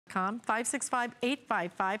HSN.com,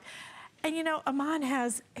 565-855. And you know, Aman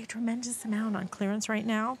has a tremendous amount on clearance right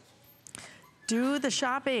now. Do the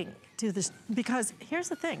shopping, do this, because here's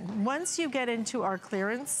the thing. Once you get into our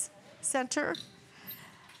clearance center,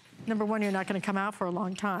 number one, you're not gonna come out for a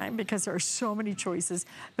long time because there are so many choices.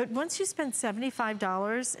 But once you spend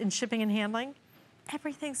 $75 in shipping and handling,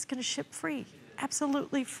 everything's gonna ship free,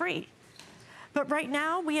 absolutely free. But right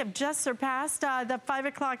now, we have just surpassed the 5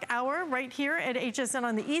 o'clock hour right here at HSN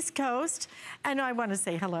on the East Coast. And I wanna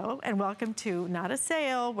say hello and welcome to not a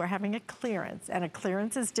sale, we're having a clearance, and a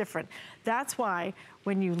clearance is different. That's why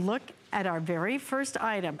when you look at our very first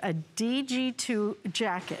item, a DG2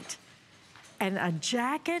 jacket, and a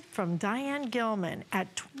jacket from Diane Gilman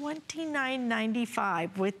at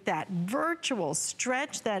 $29.95 with that virtual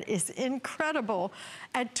stretch that is incredible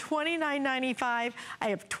at $29.95. I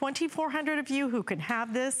have 2,400 of you who can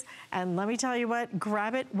have this, and let me tell you what,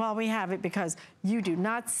 grab it while we have it because you do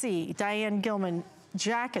not see Diane Gilman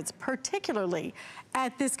jackets, particularly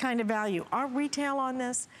at this kind of value. Our retail on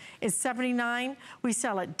this is $79. We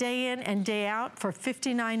sell it day in and day out for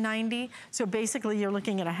 $59.90. So basically you're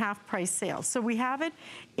looking at a half price sale. So we have it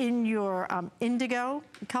in your indigo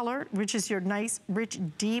color, which is your nice, rich,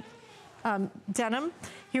 deep denim.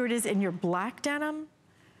 Here it is in your black denim.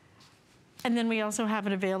 And then we also have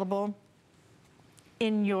it available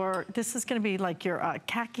in your, this is gonna be like your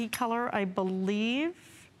khaki color, I believe.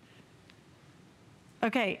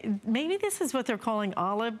 Okay, maybe this is what they're calling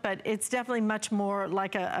olive, but it's definitely much more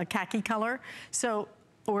like a khaki color. So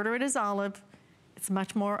order it as olive. It's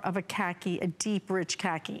much more of a khaki, a deep, rich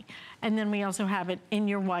khaki. And then we also have it in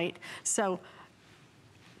your white. So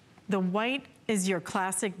the white is your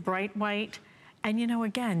classic bright white. And you know,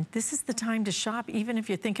 again, this is the time to shop even if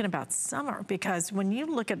you're thinking about summer, because when you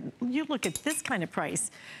look at this kind of price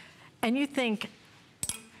and you think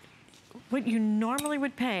what you normally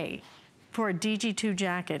would pay for a DG2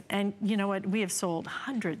 jacket, and you know what, we have sold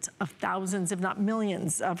hundreds of thousands, if not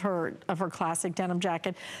millions, of her classic denim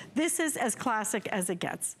jacket. This is as classic as it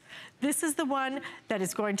gets. This is the one that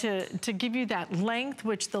is going to give you that length,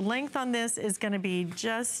 which the length on this is gonna be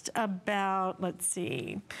just about, let's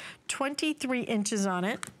see, 23 inches on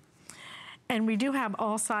it. And we do have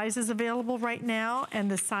all sizes available right now, and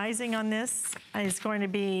the sizing on this is going to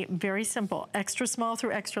be very simple, extra small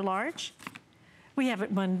through extra large. We have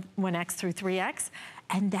it 1X through 3X,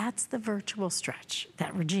 and that's the virtual stretch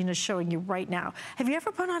that Regina's showing you right now. Have you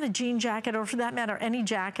ever put on a jean jacket, or for that matter, any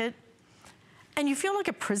jacket, and you feel like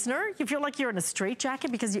a prisoner? You feel like you're in a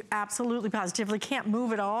straitjacket because you absolutely positively can't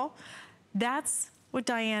move at all? That's what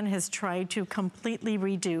Diane has tried to completely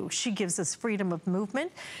redo. She gives us freedom of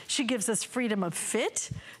movement. She gives us freedom of fit,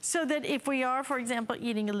 so that if we are, for example,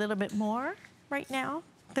 eating a little bit more right now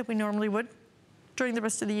than we normally would during the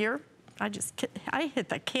rest of the year, I hit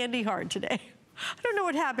the candy hard today. I don't know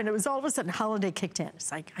what happened. It was all of a sudden holiday kicked in.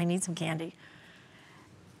 It's like, I need some candy.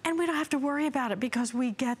 And we don't have to worry about it because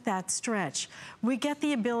we get that stretch. We get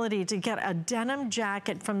the ability to get a denim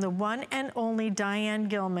jacket from the one and only Diane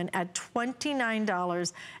Gilman at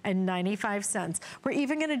 $29.95. We're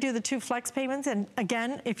even gonna do the 2 flex payments. And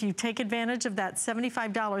again, if you take advantage of that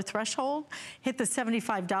 $75 threshold, hit the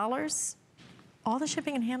 $75, all the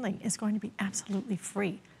shipping and handling is going to be absolutely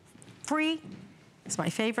free. Free is my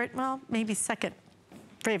favorite, well, maybe second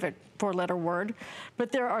favorite 4-letter word,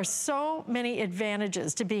 but there are so many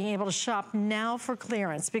advantages to being able to shop now for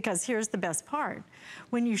clearance, because here's the best part.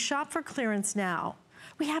 When you shop for clearance now,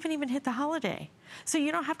 we haven't even hit the holiday. So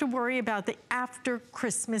you don't have to worry about the after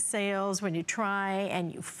Christmas sales when you try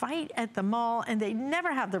and you fight at the mall and they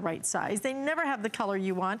never have the right size, they never have the color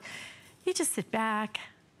you want. You just sit back,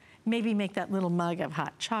 maybe make that little mug of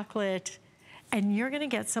hot chocolate, and you're gonna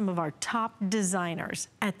get some of our top designers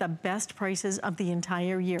at the best prices of the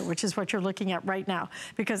entire year, which is what you're looking at right now.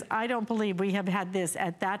 Because I don't believe we have had this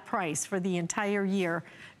at that price for the entire year,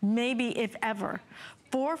 maybe if ever.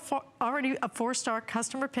 Already a 4-star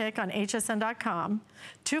customer pick on hsn.com,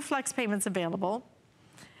 2 flex payments available,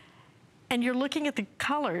 and you're looking at the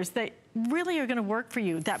colors that really are gonna work for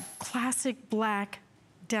you, that classic black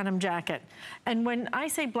denim jacket. And when I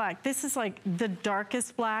say black, this is like the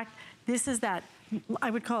darkest black. This is that, I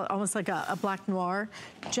would call it almost like a black noir,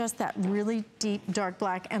 just that really deep dark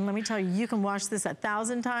black. And let me tell you, you can wash this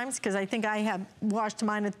 1,000 times, because I think I have washed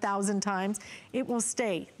mine 1,000 times. It will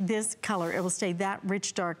stay this color. It will stay that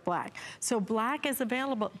rich dark black. So black is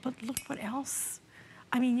available, but look what else.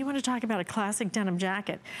 I mean, you want to talk about a classic denim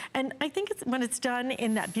jacket. And I think when it's done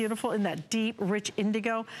in that beautiful, in that deep, rich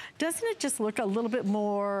indigo, doesn't it just look a little bit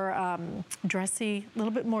more dressy, a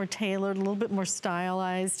little bit more tailored, a little bit more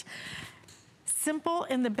stylized? Simple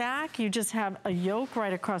in the back. You just have a yoke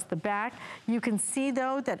right across the back. You can see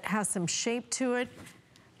though that has some shape to it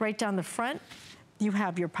right down the front. You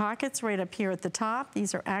have your pockets right up here at the top.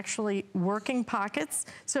 These are actually working pockets.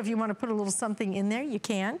 So if you want to put a little something in there, you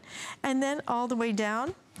can. And then all the way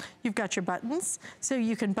down, you've got your buttons. So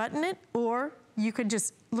you can button it, or you could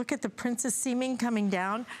just look at the princess seaming coming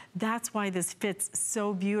down. That's why this fits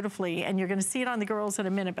so beautifully. And you're gonna see it on the girls in a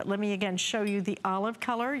minute, but let me again show you the olive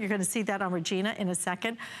color. You're gonna see that on Regina in a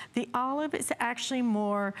second. The olive is actually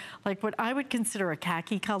more like what I would consider a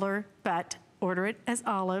khaki color, but order it as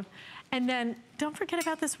olive. And then don't forget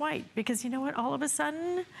about this white, because you know what, all of a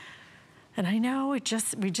sudden, and I know we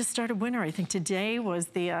just started winter. I think today was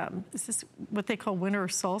the, is this what they call winter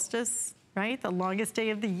solstice, right? The longest day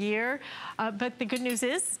of the year. But the good news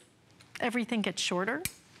is everything gets shorter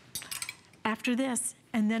after this.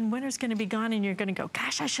 And then winter's gonna be gone and you're gonna go,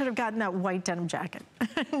 gosh, I should have gotten that white denim jacket.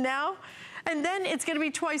 Now, and then it's gonna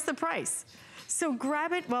be twice the price. So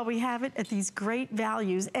grab it while we have it at these great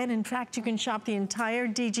values. And in fact, you can shop the entire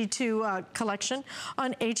DG2 collection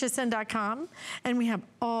on hsn.com. And we have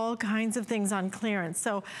all kinds of things on clearance.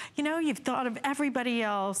 So, you know, you've thought of everybody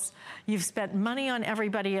else. You've spent money on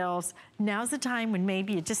everybody else. Now's the time when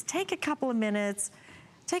maybe you just take a couple of minutes,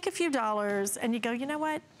 take a few dollars, and you go, you know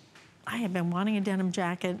what? I have been wanting a denim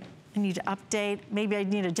jacket. I need to update. Maybe I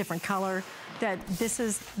need a different color. That this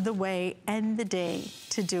is the way and the day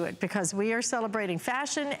to do it, because we are celebrating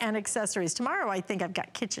fashion and accessories. Tomorrow, I think I've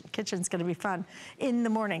got kitchen. Kitchen's gonna be fun in the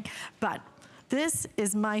morning. But this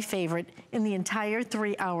is my favorite in the entire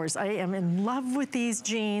 3 hours. I am in love with these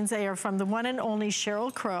jeans. They are from the one and only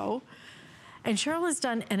Sheryl Crow. And Sheryl has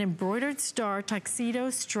done an embroidered star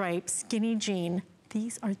tuxedo stripe skinny jean.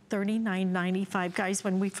 These are $39.95, guys.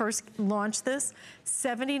 When we first launched this,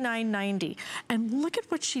 $79.90. And look at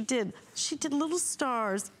what she did. She did little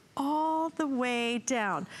stars all the way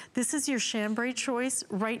down. This is your chambray choice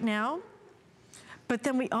right now. But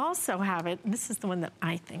then we also have it, and this is the one that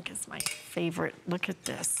I think is my favorite. Look at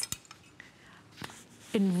this.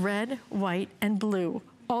 In red, white, and blue.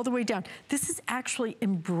 All the way down. This is actually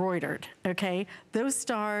embroidered, okay? Those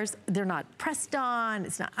stars, they're not pressed on,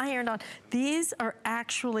 it's not ironed on. These are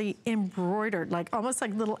actually embroidered, like almost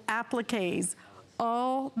like little appliques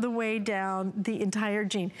all the way down the entire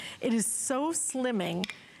jean. It is so slimming.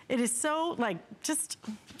 It is so like just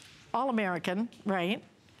all American, right?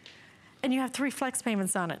 And you have 3 flex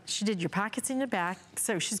payments on it. She did your pockets in the back,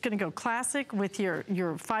 so she's gonna go classic with your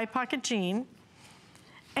 5-pocket jean.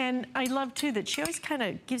 And I love too that she always kind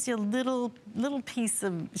of gives you a little piece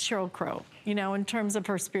of Sheryl Crow, you know, in terms of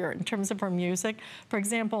her spirit, in terms of her music. For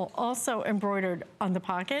example, also embroidered on the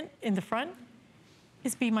pocket in the front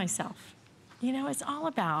is Be Myself. You know, it's all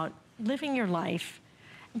about living your life,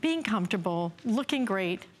 being comfortable, looking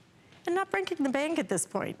great, and not breaking the bank at this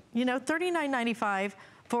point. You know, $39.95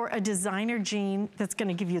 for a designer jean that's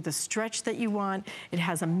gonna give you the stretch that you want. It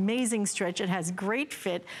has amazing stretch, it has great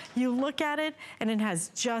fit. You look at it and it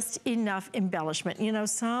has just enough embellishment. You know,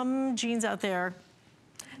 some jeans out there,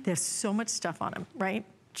 they have so much stuff on them, right?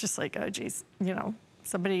 Just like, oh geez, you know,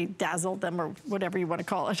 somebody dazzled them or whatever you wanna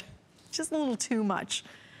call it. Just a little too much.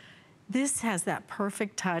 This has that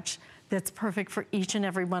perfect touch that's perfect for each and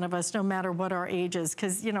every one of us, no matter what our age is.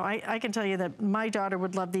 Because, you know, I can tell you that my daughter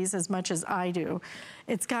would love these as much as I do.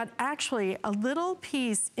 It's got actually a little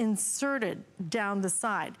piece inserted down the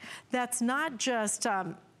side. That's not just,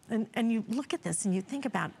 and you look at this and you think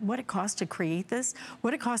about what it costs to create this,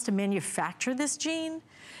 what it costs to manufacture this jean.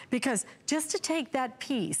 Because just to take that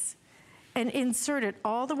piece and insert it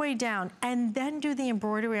all the way down and then do the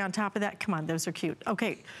embroidery on top of that, come on, those are cute.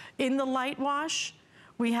 Okay, in the light wash,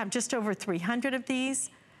 we have just over 300 of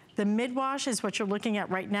these. The mid-wash is what you're looking at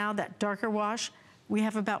right now, that darker wash. We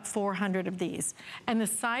have about 400 of these. And the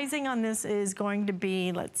sizing on this is going to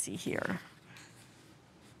be, let's see here.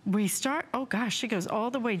 We start, oh gosh, she goes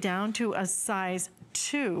all the way down to a size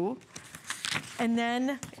 2, and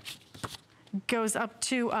then goes up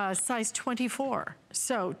to size 24.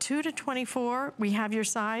 So 2 to 24, we have your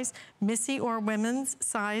size, Missy or women's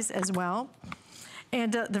size as well.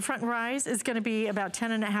 And the front rise is gonna be about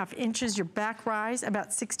 10.5 inches, your back rise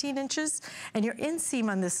about 16 inches, and your inseam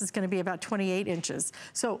on this is gonna be about 28 inches.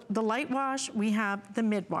 So the light wash, we have the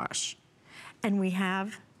mid wash, and we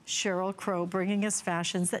have Sheryl Crow bringing us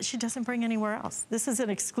fashions that she doesn't bring anywhere else. This is an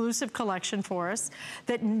exclusive collection for us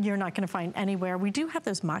that you're not gonna find anywhere. We do have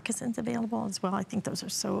those moccasins available as well. I think those are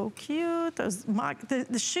so cute. Those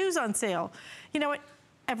the shoes on sale. You know what,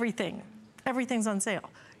 everything's on sale.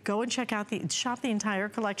 Go and check out shop the entire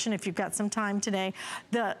collection if you've got some time today.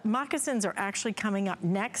 The moccasins are actually coming up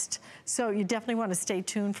next, so you definitely want to stay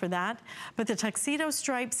tuned for that. But the tuxedo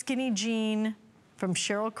stripe skinny jean from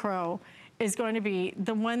Sheryl Crow is going to be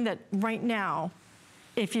the one that right now,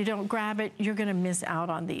 if you don't grab it, you're gonna miss out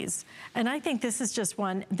on these. And I think this is just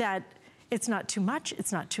one that it's not too much,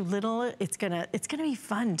 it's not too little, it's gonna be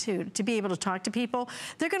fun too, to be able to talk to people.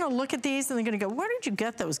 They're gonna look at these and they're gonna go, where did you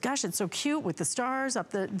get those? Gosh, it's so cute with the stars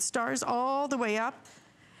all the way up.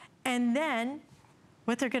 And then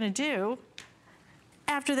what they're gonna do,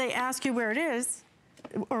 after they ask you where it is,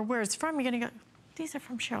 or where it's from, you're gonna go, these are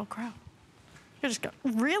from Sheryl Crow. You just go,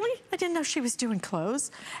 really? I didn't know she was doing clothes.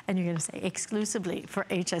 And you're gonna say exclusively for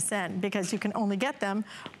HSN, because you can only get them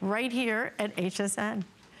right here at HSN.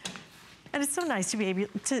 And it's so nice to be able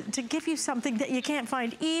to give you something that you can't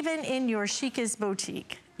find even in your chicest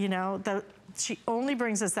boutique. You know, she only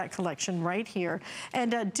brings us that collection right here.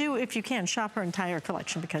 And do, if you can, shop her entire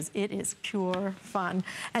collection because it is pure fun.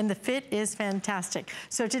 And the fit is fantastic.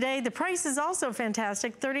 So today, the price is also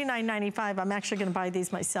fantastic, $39.95. I'm actually gonna buy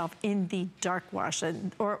these myself in the dark wash,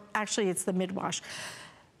 or actually it's the mid wash.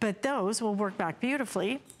 But those will work back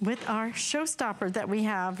beautifully with our showstopper that we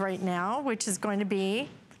have right now, which is going to be,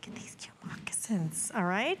 look at these cute moccasins, all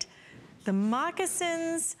right? The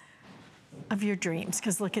moccasins of your dreams,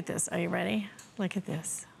 because look at this, are you ready? Look at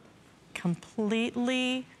this.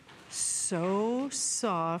 Completely so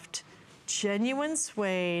soft, genuine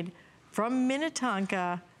suede from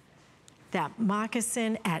Minnetonka. That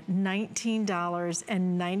moccasin at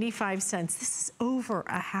 $19.95. This is over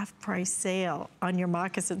a half price sale on your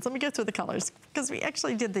moccasins. Let me go through the colors, because we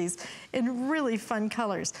actually did these in really fun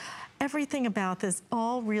colors. Everything about this,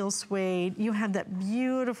 all real suede. You have that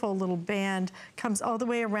beautiful little band, comes all the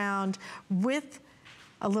way around with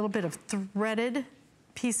a little bit of threaded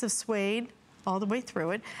piece of suede all the way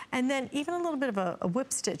through it. And then even a little bit of a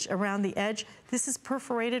whip stitch around the edge. This is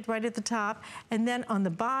perforated right at the top. And then on the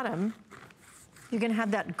bottom, you're gonna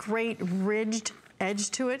have that great ridged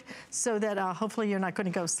edge to it, so that hopefully you're not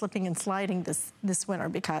gonna go slipping and sliding this winter,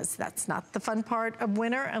 because that's not the fun part of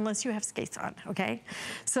winter unless you have skates on, okay?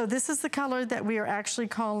 So this is the color that we are actually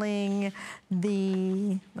calling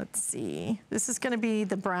the, let's see, this is gonna be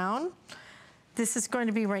the brown. This is going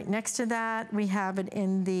to be right next to that. We have it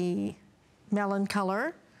in the melon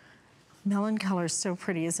color. Melon color is so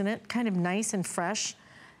pretty, isn't it? Kind of nice and fresh.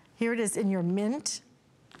 Here it is in your mint.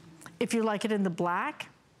 If you like it in the black,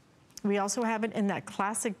 we also have it in that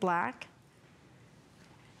classic black.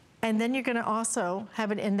 And then you're gonna also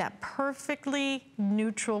have it in that perfectly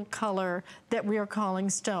neutral color that we are calling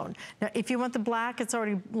stone. Now, if you want the black, it's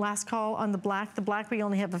already last call on the black. The black we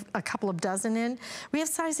only have a couple of dozen in. We have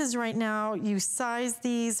sizes right now. You size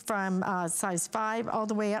these from size 5 all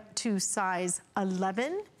the way up to size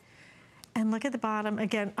 11. And look at the bottom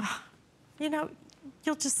again. You know,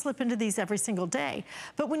 you'll just slip into these every single day.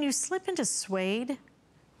 But when you slip into suede,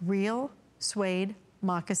 real suede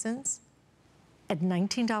moccasins at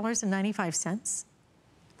 $19.95,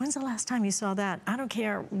 when's the last time you saw that? I don't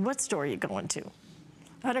care what store you go into.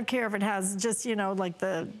 I don't care if it has just, you know, like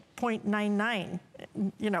the 0.99,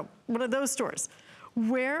 you know, one of those stores.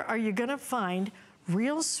 Where are you gonna find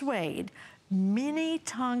real suede,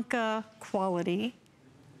 Minnetonka quality,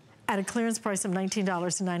 at a clearance price of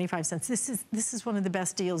 $19.95. This is one of the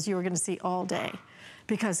best deals you're gonna see all day.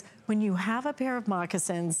 Because when you have a pair of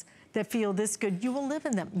moccasins that feel this good, you will live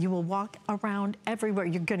in them. You will walk around everywhere.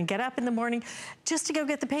 You're gonna get up in the morning just to go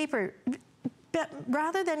get the paper. But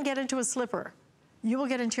rather than get into a slipper, you will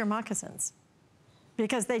get into your moccasins,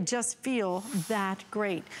 because they just feel that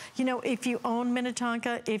great. You know, if you own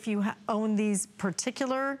Minnetonka, if you own these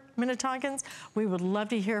particular Minnetonkans, we would love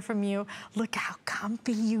to hear from you. Look how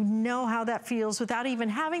comfy, you know how that feels without even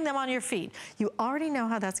having them on your feet. You already know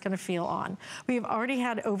how that's gonna feel on. We've already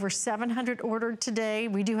had over 700 ordered today.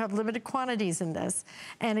 We do have limited quantities in this.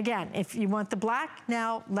 And again, if you want the black,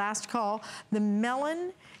 now last call. The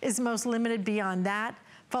melon is most limited beyond that,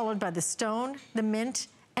 followed by the stone, the mint,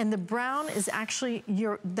 and the brown is actually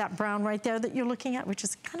that brown right there that you're looking at, which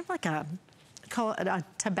is kind of like call it a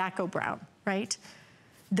tobacco brown, right?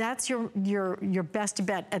 That's your best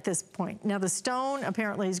bet at this point. Now the stone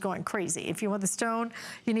apparently is going crazy. If you want the stone,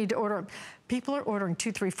 you need to order them. People are ordering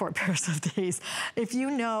 2, 3, 4 pairs of these. If you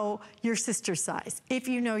know your sister's size, if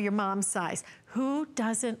you know your mom's size, who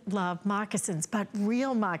doesn't love moccasins, but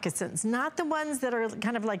real moccasins, not the ones that are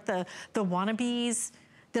kind of like the wannabes,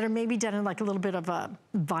 that are maybe done in like a little bit of a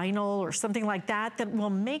vinyl or something like that, that will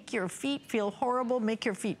make your feet feel horrible, make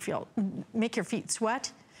your feet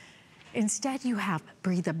sweat. Instead, you have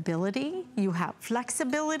breathability, you have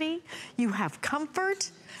flexibility, you have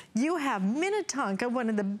comfort, you have Minnetonka, one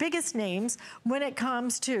of the biggest names when it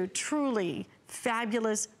comes to truly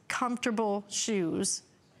fabulous, comfortable shoes.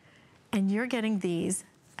 And you're getting these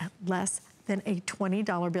at less than a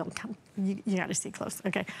 $20 bill. You gotta see close.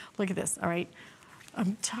 Okay, look at this, all right?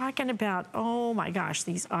 I'm talking about, oh my gosh,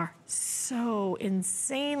 these are so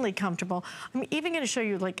insanely comfortable. I'm even gonna show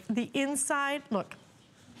you like the inside,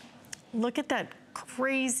 look at that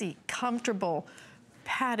crazy, comfortable,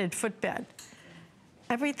 padded footbed.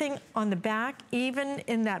 Everything on the back, even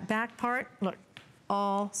in that back part, look,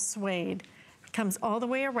 all suede. Comes all the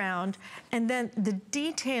way around, and then the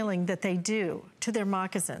detailing that they do to their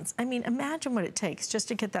moccasins. I mean, imagine what it takes just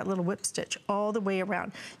to get that little whip stitch all the way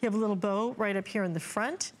around. You have a little bow right up here in the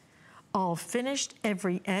front, all finished,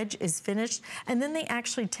 every edge is finished, and then they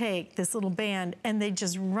actually take this little band and they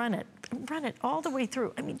just run it all the way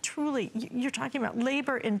through. I mean, truly, you're talking about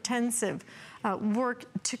labor-intensive work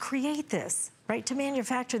to create this, right, to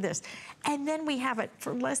manufacture this. And then we have it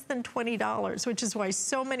for less than $20, which is why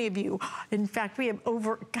so many of you, in fact, we have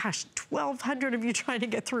over, gosh, 1,200 of you trying to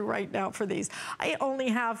get through right now for these. I only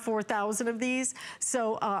have 4,000 of these,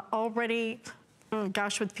 so already, oh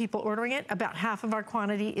gosh, with people ordering it, about half of our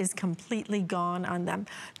quantity is completely gone on them.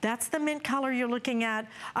 That's the mint color you're looking at.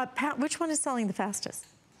 Pat, which one is selling the fastest?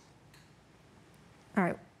 All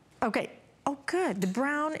right, okay. Oh, good. The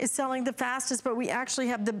brown is selling the fastest, but we actually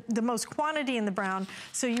have the most quantity in the brown,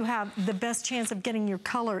 so you have the best chance of getting your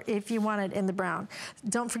color if you want it in the brown.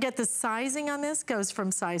 Don't forget the sizing on this goes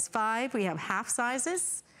from size 5. We have half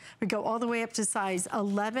sizes. We go all the way up to size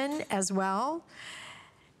 11 as well.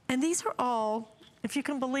 And these are all, if you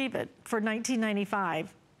can believe it, for $19.95.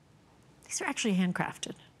 These are actually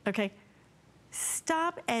handcrafted, okay?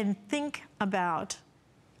 Stop and think about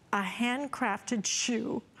a handcrafted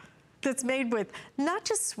shoe that's made with not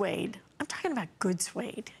just suede, I'm talking about good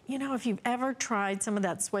suede. You know, if you've ever tried some of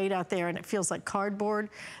that suede out there and it feels like cardboard,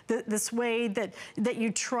 the suede that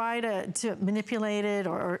you try to manipulate it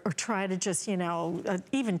or try to just, you know,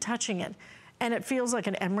 even touching it, and it feels like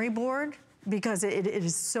an emery board because it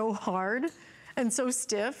is so hard and so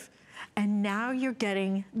stiff, and now you're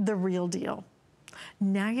getting the real deal.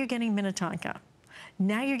 Now you're getting Minnetonka.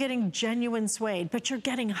 Now you're getting genuine suede, but you're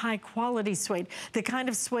getting high quality suede, the kind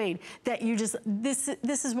of suede that you just, this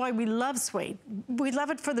is why we love suede. We love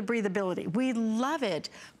it for the breathability. We love it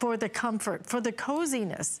for the comfort, for the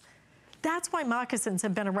coziness. That's why moccasins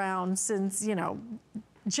have been around since, you know,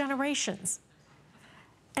 generations.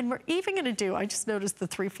 And we're even gonna do, I just noticed the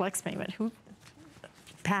 3 flex payment.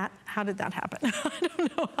 Pat, how did that happen? I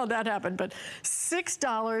don't know how that happened, but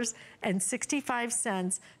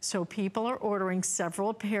 $6.65. So people are ordering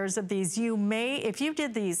several pairs of these. You may, if you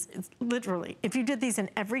did these, literally, if you did these in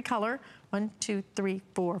every color, 1, 2, 3,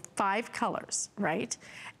 4, 5 colors, right?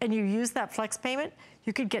 And you use that flex payment,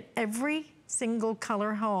 you could get every single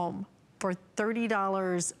color home for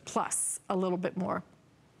 $30 plus a little bit more.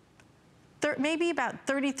 Maybe about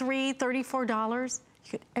 $33, $34,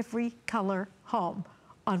 you get every color home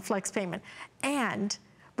on flex payment. And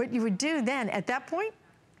what you would do then at that point,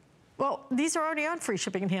 well, these are already on free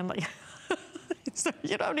shipping and handling. So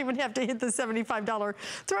you don't even have to hit the $75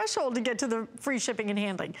 threshold to get to the free shipping and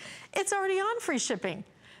handling. It's already on free shipping.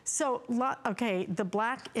 So, okay, the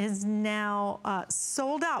black is now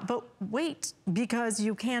sold out, but wait, because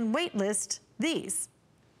you can wait list these.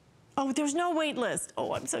 Oh, there's no wait list.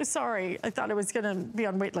 Oh, I'm so sorry. I thought it was gonna be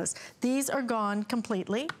on wait list. These are gone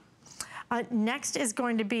completely. Next is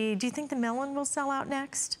going to be, do you think the melon will sell out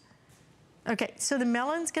next? Okay, so the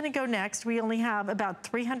melon's gonna go next. We only have about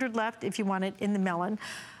 300 left if you want it in the melon.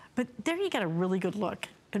 But there you get a really good look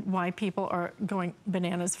at why people are going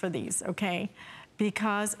bananas for these, okay?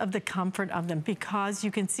 Because of the comfort of them, because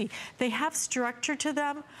you can see, they have structure to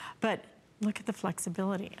them, but look at the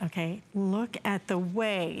flexibility, okay? Look at the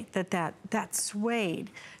way that suede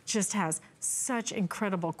just has such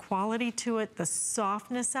incredible quality to it, the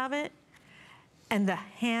softness of it, and the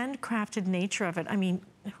handcrafted nature of it. I mean,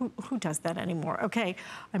 who does that anymore? Okay,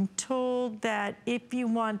 I'm told that if you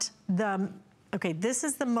want okay, this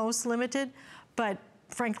is the most limited, but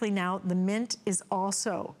frankly now the mint is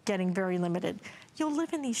also getting very limited. You'll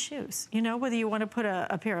live in these shoes, you know, whether you want to put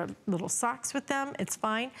a pair of little socks with them, it's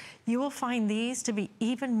fine. You will find these to be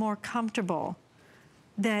even more comfortable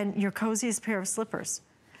than your coziest pair of slippers.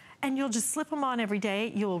 And you'll just slip them on every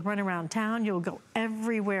day. You'll run around town. You'll go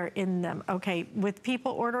everywhere in them. Okay, with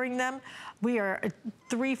people ordering them, we are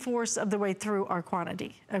 3/4 of the way through our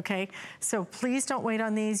quantity, okay? So please don't wait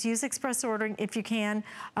on these. Use express ordering if you can.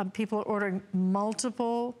 People are ordering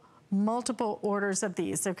multiple multiple orders of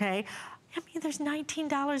these, okay? I mean, there's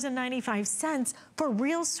 $19.95 for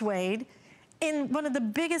real suede in one of the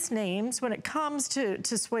biggest names when it comes to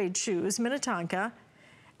suede shoes, Minnetonka.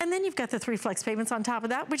 And then you've got the 3 flex payments on top of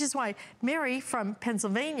that, which is why Mary from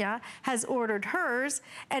Pennsylvania has ordered hers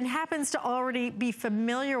and happens to already be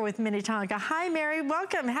familiar with Minnetonka. Hi, Mary,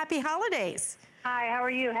 welcome, happy holidays. Hi, how are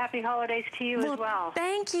you? Happy holidays to you as well.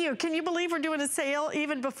 Thank you. Can you believe we're doing a sale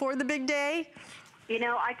even before the big day? You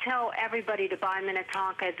know, I tell everybody to buy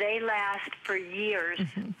Minnetonka. They last for years.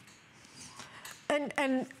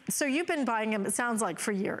 And so you've been buying them, it sounds like,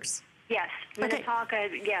 for years. Yes, Minnetonka,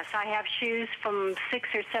 okay. Yes, I have shoes from 6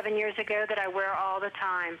 or 7 years ago that I wear all the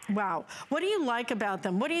time. Wow. What do you like about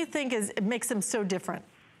them? What do you think makes them so different?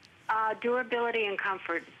 Durability and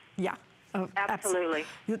comfort. Yeah. Oh, absolutely.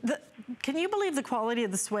 Can you believe the quality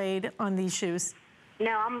of the suede on these shoes?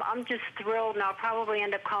 No, I'm just thrilled, and I'll probably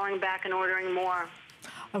end up calling back and ordering more.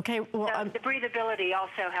 Okay, well... So the breathability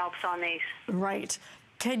also helps on these. Right.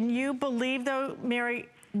 Can you believe, though, Mary,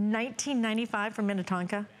 $19.95 for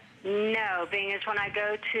Minnetonka? No, being as when I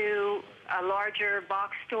go to a larger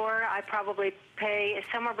box store, I probably pay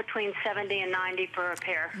somewhere between $70 and $90 for a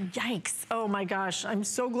pair. Yikes. Oh my gosh, I'm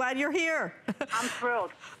so glad you're here. I'm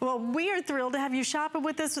thrilled. Well, we are thrilled to have you shopping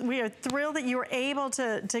with us. We are thrilled that you were able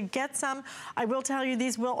to get some. I will tell you,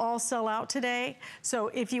 these will all sell out today. So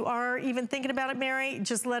if you are even thinking about it, Mary,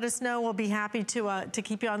 just let us know. We'll be happy to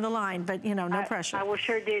keep you on the line, but you know, no pressure. I will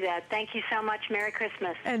sure do that. Thank you so much. Merry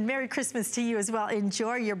Christmas. And Merry Christmas to you as well.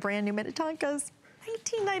 Enjoy your brand new Minnetonkas.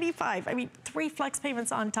 $19.95. I mean, 3 flex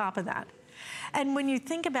payments on top of that. And when you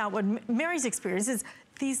think about what Mary's experience is,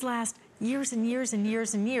 these last years and years and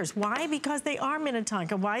years and years. Why? Because they are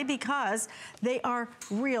Minnetonka. Why? Because they are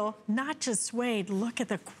real, not just suede. Look at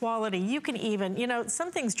the quality. You can even, you know,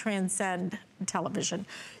 some things transcend television.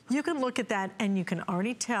 You can look at that and you can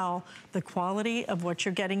already tell the quality of what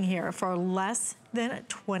you're getting here for less than a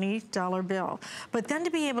 $20 bill. But then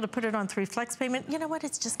to be able to put it on 3 flex payment, you know what,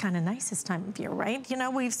 it's just kind of nice this time of year, right? You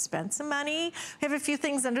know, we've spent some money, we have a few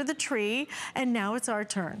things under the tree, and now it's our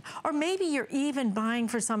turn. Or maybe you're even buying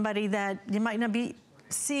for somebody that you might not be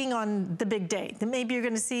seeing on the big day, that maybe you're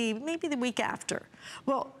gonna see maybe the week after.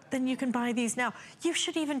 Well, then you can buy these now. You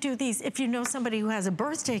should even do these if you know somebody who has a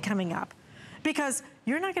birthday coming up, because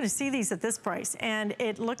you're not gonna see these at this price. And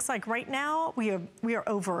it looks like right now we are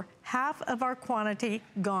over half of our quantity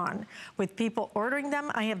gone. With people ordering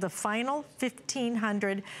them, I have the final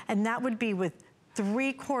 1,500, and that would be with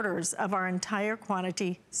 3/4 of our entire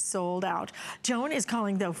quantity sold out. Joan is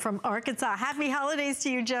calling though from Arkansas. Happy holidays to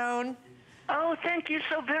you, Joan. Oh, thank you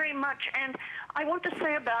so very much. And I want to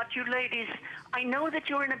say about you ladies, I know that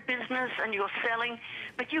you're in a business and you're selling,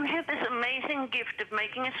 but you have this amazing gift of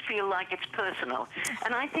making us feel like it's personal.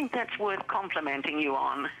 And I think that's worth complimenting you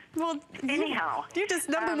on. Well, anyhow. You just,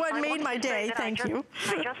 number one, made my day. Thank you.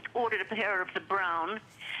 I just ordered a pair of the brown.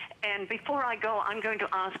 And before I go, I'm going to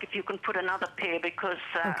ask if you can put another pair because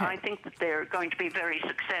I think that they're going to be very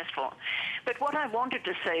successful. But what I wanted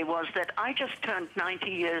to say was that I just turned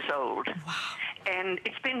 90 years old. Wow. And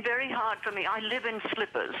it's been very hard for me. I live in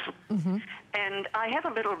slippers. And I have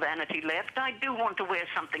a little vanity left. I do want to wear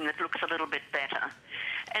something that looks a little bit better.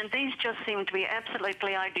 And these just seem to be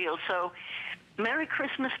absolutely ideal. So Merry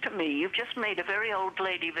Christmas to me. You've just made a very old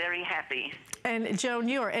lady very happy. And Joan,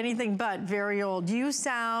 you are anything but very old. You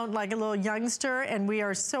sound like a little youngster, and we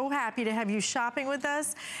are so happy to have you shopping with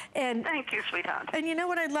us. And thank you, sweetheart. And you know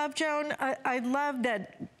what I love, Joan? I love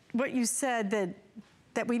that what you said,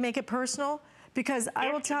 that we make it personal. Because I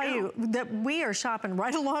will tell you that we are shopping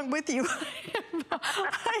right along with you.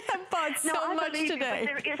 I have bought so much today.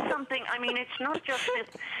 But there is something, I mean, it's not just this.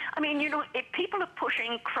 I mean, you know, people are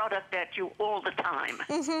pushing product at you all the time.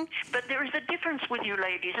 But there is a difference with you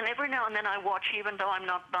ladies, and every now and then I watch even though I'm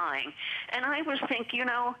not buying. And I always think, you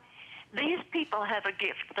know, these people have a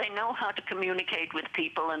gift. They know how to communicate with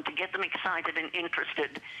people and to get them excited and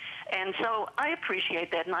interested. And so I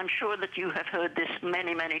appreciate that, and I'm sure that you have heard this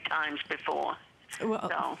many, many times before.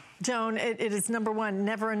 Well, Joan, it is number one,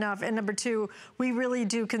 never enough, and number two, we really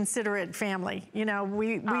do consider it family. You know,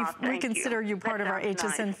 we consider you part of our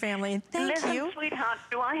HSN family. Thank you. Listen, sweetheart,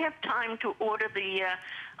 do I have time to order the,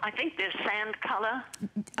 I think there's sand color?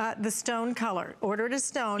 The stone color. Order it as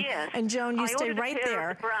stone. Yes. And Joan, you stay right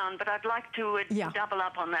there. Brown, but I'd like to double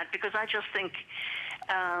up on that because I just think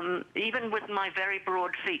even with my very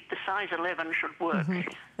broad feet, the size 11 should work.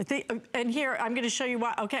 I think, and here, I'm gonna show you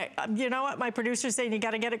why. Okay, you know what? My producer's saying you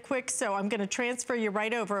gotta get it quick, so I'm gonna transfer you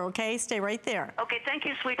right over, okay? Stay right there. Okay, thank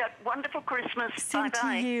you, sweetheart. Wonderful Christmas. Same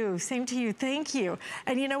Bye-bye. to you, same to you, thank you.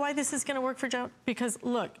 And you know why this is gonna work for Joan? Because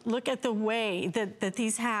look at the way that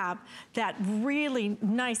these have that really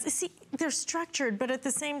nice, see, they're structured, but at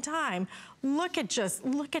the same time, look at,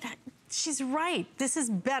 she's right. This is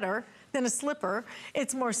better than a slipper.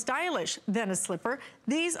 It's more stylish than a slipper.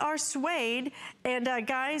 These are suede, and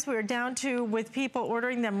guys, we're down to, with people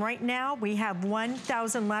ordering them right now, we have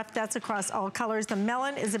 1,000 left. That's across all colors. The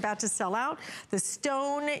melon is about to sell out. The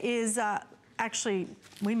stone is, actually,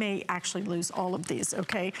 we may actually lose all of these,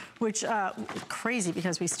 okay? Which, crazy,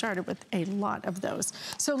 because we started with a lot of those.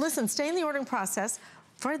 So listen, stay in the ordering process.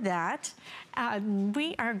 For that,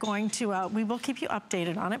 we are going to, we will keep you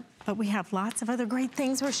updated on it, but we have lots of other great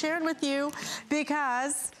things we're sharing with you,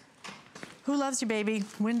 because who loves you, baby?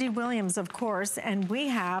 Wendy Williams, of course, and we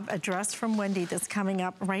have a dress from Wendy that's coming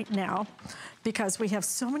up right now, because we have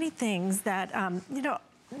so many things that, you know,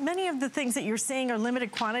 many of the things that you're seeing are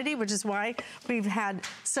limited quantity, which is why we've had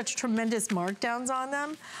such tremendous markdowns on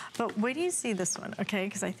them. But wait till you see this one, okay?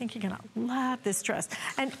 Because I think you're gonna love this dress.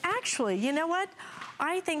 And actually, you know what?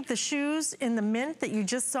 I think the shoes in the mint that you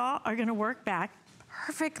just saw are gonna work back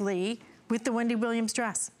perfectly with the Wendy Williams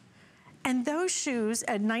dress. And those shoes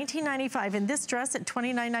at $19.95 and this dress at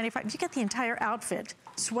 $29.95, you get the entire outfit.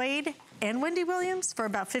 Suede and Wendy Williams for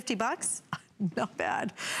about 50 bucks. Not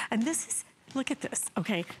bad. And this is, look at this,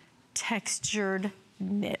 okay? Textured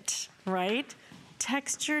knit, right?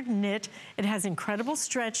 Textured knit. It has incredible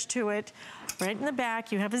stretch to it. Right in the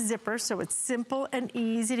back, you have a zipper, so it's simple and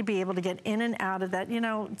easy to be able to get in and out of that. You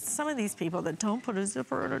know, some of these people that don't put a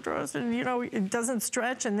zipper in a dress and, you know, it doesn't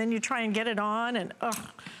stretch, and then you try and get it on, and, ugh.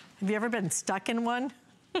 Have you ever been stuck in one?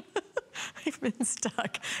 I've been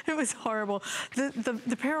stuck. It was horrible.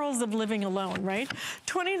 The perils of living alone, right?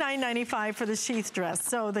 $29.95 for the sheath dress.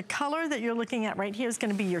 So the color that you're looking at right here is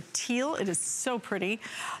gonna be your teal. It is so pretty.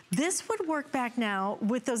 This would work back now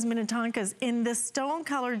with those Minnetonkas in the stone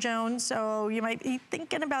color, Joan. So you might be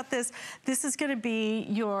thinking about this. This is gonna be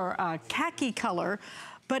your khaki color,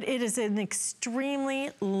 but it is an extremely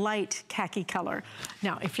light khaki color.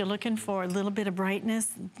 Now, if you're looking for a little bit of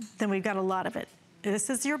brightness, then we've got a lot of it.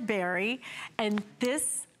 This is your berry, and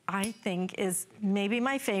this, I think, is maybe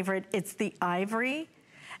my favorite. It's the ivory,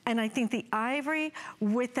 and I think the ivory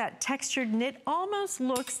with that textured knit almost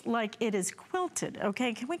looks like it is quilted,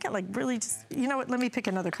 okay? Can we get like really just, you know what, let me pick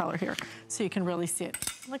another color here so you can really see it.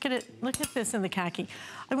 Look at it, look at this in the khaki.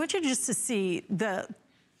 I want you just to see the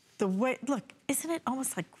way, look, isn't it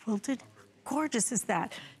almost like quilted? Gorgeous is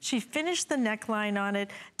that. She finished the neckline on it,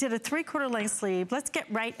 did a 3/4 length sleeve. Let's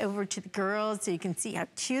get right over to the girls so you can see how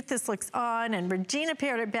cute this looks on. And Regina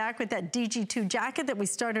paired it back with that DG2 jacket that we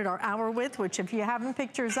started our hour with, which if you haven't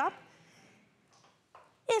pictures up,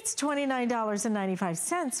 it's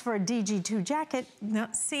 $29.95 for a DG2 jacket.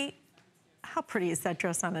 Now see, how pretty is that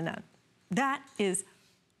dress on Annette? That is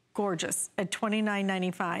gorgeous at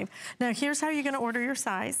 $29.95. Now here's how you're gonna order your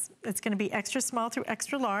size. It's gonna be extra small through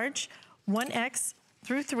extra large, 1X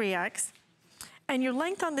through 3X. And your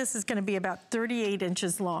length on this is gonna be about 38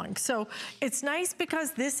 inches long. So it's nice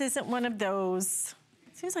because this isn't one of those,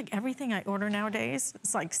 it seems like everything I order nowadays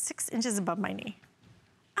is like 6 inches above my knee.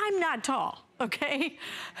 I'm not tall, okay?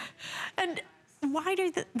 And why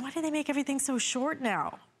do they make everything so short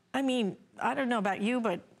now? I mean, I don't know about you,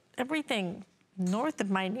 but everything north of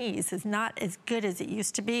my knees is not as good as it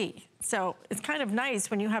used to be. So it's kind of nice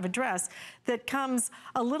when you have a dress that comes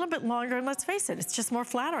a little bit longer, and let's face it, it's just more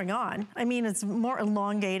flattering on. I mean, it's more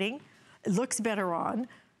elongating, it looks better on.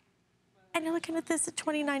 And you're looking at this at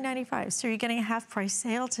 $29.95. So you're getting a half price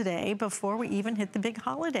sale today before we even hit the big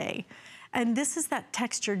holiday. And this is that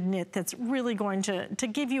textured knit that's really going to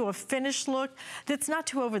give you a finished look that's not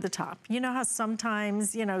too over the top. You know how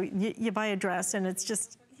sometimes, you know, you buy a dress and it's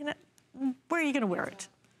just, you know, where are you gonna wear it?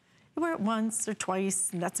 You wear it once or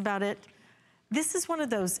twice, and that's about it. This is one of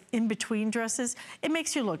those in-between dresses. It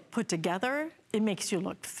makes you look put together, it makes you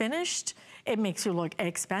look finished, it makes you look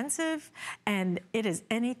expensive, and it is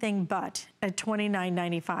anything but at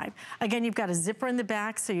 $29.95. Again, you've got a zipper in the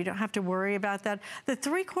back, so you don't have to worry about that. The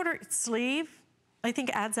 3/4 sleeve, I think,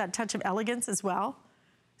 adds that touch of elegance as well,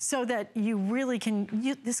 so that you really can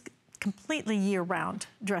use this completely year-round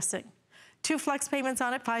dressing. 2 flex payments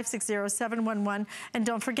on it, 560-711. And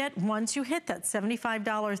don't forget, once you hit that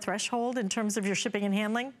 $75 threshold in terms of your shipping and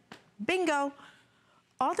handling, bingo.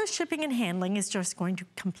 All the shipping and handling is just going to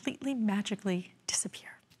completely magically disappear,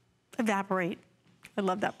 evaporate. I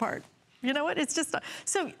love that part. You know what? It's just,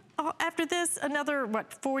 so after this, another,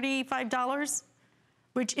 what, $45?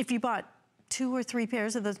 Which if you bought 2 or 3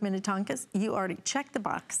 pairs of those Minnetonkas, you already checked the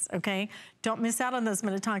box, okay? Don't miss out on those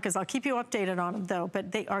Minnetonkas. I'll keep you updated on them though,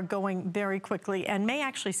 but they are going very quickly and may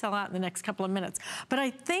actually sell out in the next couple of minutes. But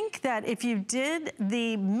I think that if you did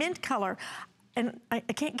the mint color, and I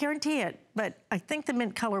can't guarantee it, but I think the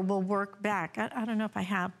mint color will work back. I don't know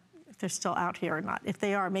if they're still out here or not. If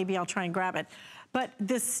they are, maybe I'll try and grab it. But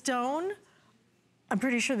the stone, I'm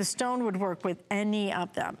pretty sure the stone would work with any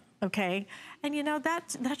of them, okay? And you know,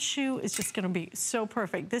 that shoe is just gonna be so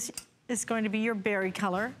perfect. This is going to be your berry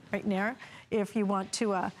color right there. If you want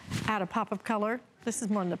to add a pop of color, this is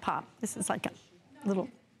more than a pop. This is like a little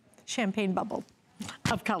champagne bubble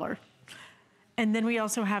of color. And then we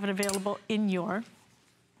also have it available in your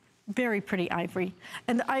very pretty ivory.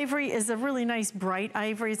 And the ivory is a really nice bright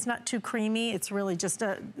ivory. It's not too creamy. It's really just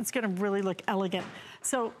it's gonna really look elegant.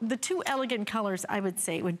 So the 2 elegant colors I would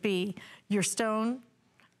say would be your stone,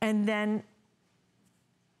 and then,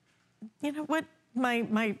 you know what,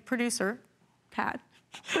 my producer, Pat,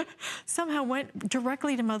 somehow went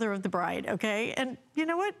directly to Mother of the Bride, okay? And you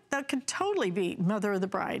know what, that could totally be Mother of the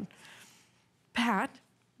Bride. Pat,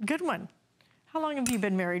 good one. How long have you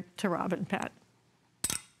been married to Robin, Pat?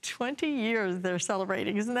 20 years they're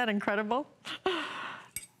celebrating. Isn't that incredible?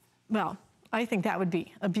 Well, I think that would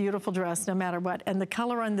be a beautiful dress no matter what. And the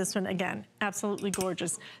color on this one, again, absolutely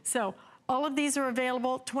gorgeous. So all of these are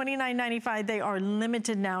available, $29.95. They are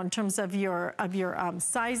limited now in terms of your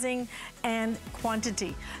sizing and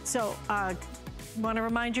quantity. So want to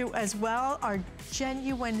remind you as well, our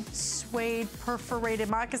genuine suede perforated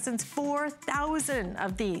moccasins, 4,000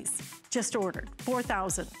 of these just ordered,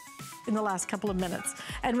 4,000. In the last couple of minutes.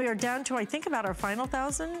 And we are down to, I think, about our final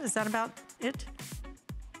 1,000. Is that about it?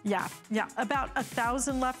 Yeah, about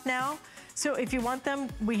 1,000 left now. So if you want them,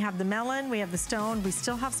 we have the melon, we have the stone, we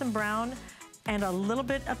still have some brown, and a little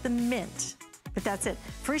bit of the mint. But that's it.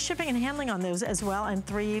 Free shipping and handling on those as well, and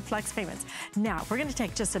 3 flex payments. Now, we're gonna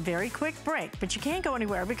take just a very quick break, but you can't go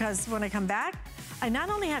anywhere because when I come back, I not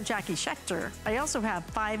only have Jackie Schechter, I also have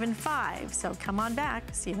 5 and 5. So come on back,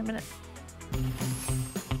 see you in a minute.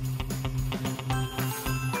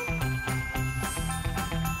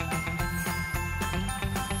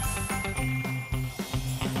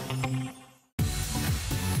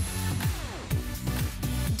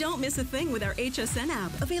 Don't miss a thing with our HSN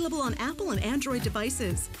app, available on Apple and Android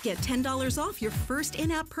devices. Get $10 off your first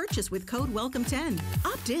in-app purchase with code WELCOME10.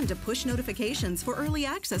 Opt in to push notifications for early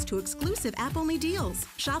access to exclusive app-only deals.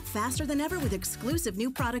 Shop faster than ever with exclusive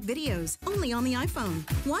new product videos, only on the iPhone.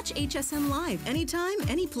 Watch HSN Live anytime,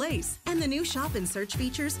 any place. And the new shop and search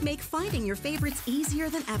features make finding your favorites easier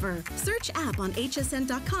than ever. Search app on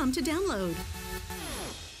hsn.com to download.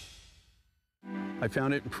 I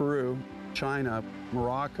found it in Peru, China,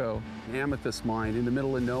 Morocco, an amethyst mine in the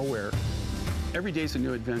middle of nowhere. Every day's a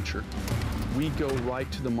new adventure. We go right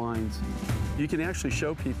to the mines. You can actually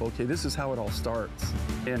show people, okay, this is how it all starts.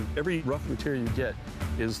 And every rough material you get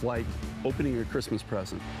is like opening a Christmas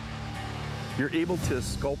present. You're able to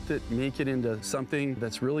sculpt it, make it into something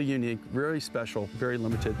that's really unique, very special, very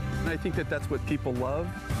limited. And I think that that's what people love.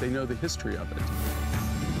 They know the history of it.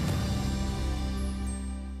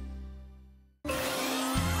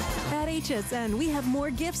 At HSN, we have more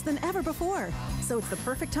gifts than ever before, so it's the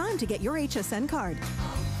perfect time to get your HSN card.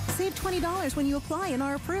 Save $20 when you apply and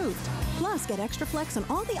are approved. Plus, get extra flex on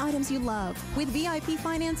all the items you love with VIP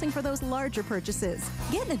financing for those larger purchases.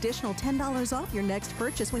 Get an additional $10 off your next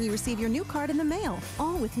purchase when you receive your new card in the mail,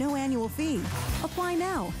 all with no annual fee. Apply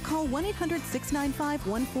now. Call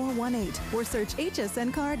 1-800-695-1418 or search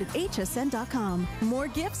HSN card at hsn.com. More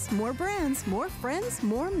gifts, more brands, more friends,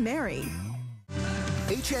 more merry.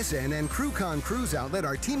 HSN and CrewCon Cruise Outlet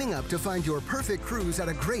are teaming up to find your perfect cruise at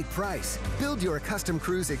a great price. Build your custom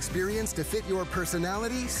cruise experience to fit your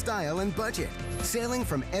personality, style, and budget. Sailing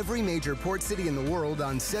from every major port city in the world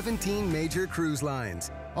on 17 major cruise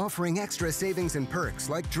lines. Offering extra savings and perks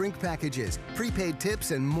like drink packages, prepaid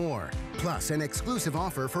tips, and more. Plus, an exclusive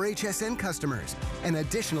offer for HSN customers. An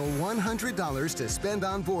additional $100 to spend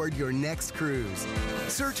on board your next cruise.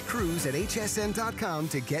 Search cruise at hsn.com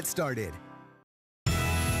to get started.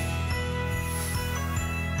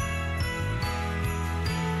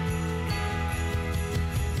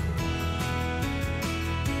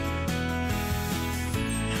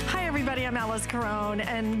 I'm Alice Carone,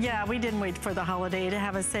 and yeah, we didn't wait for the holiday to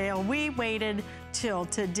have a sale. We waited till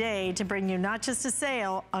today to bring you not just a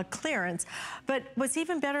sale, a clearance. But what's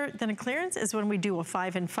even better than a clearance is when we do a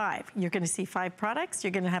 5 and 5. You're gonna see 5 products.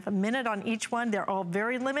 You're gonna have a minute on each one. They're all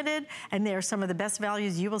very limited, and they're some of the best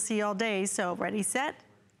values you will see all day. So ready, set,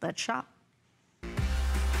 Let's shop.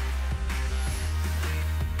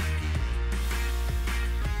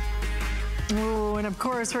 Ooh, and of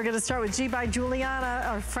course, we're going to start with G by Giuliana,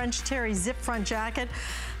 our French terry zip front jacket.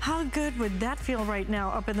 How good would that feel right now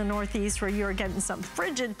up in the Northeast where you're getting some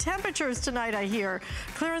frigid temperatures tonight, I hear.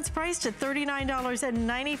 Clearance priced at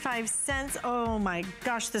 $39.95. Oh my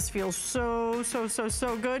gosh, this feels so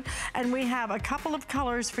good. And we have a couple of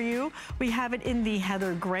colors for you. We have it in the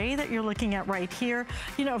heather gray that you're looking at right here.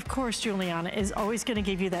 You know, of course, Giuliana is always going to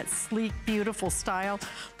give you that sleek, beautiful style.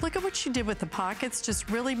 Look at what she did with the pockets, just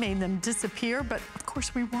really made them disappear. But of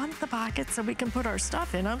course, we want the pockets so we can put our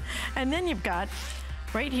stuff in them. And then you've got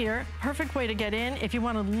right here, perfect way to get in. If you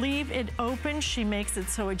want to leave it open, she makes it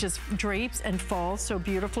so it just drapes and falls so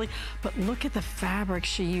beautifully. But look at the fabric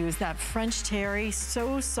she used, that French terry,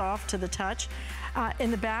 so soft to the touch.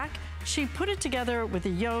 In the back, she put it together with a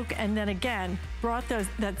yoke and then again brought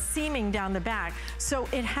that seaming down the back. So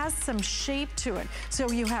it has some shape to it.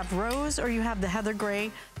 So you have rose or you have the heather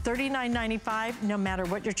gray, $39.95, no matter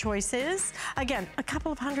what your choice is. Again, a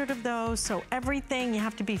couple of hundred of those, so everything you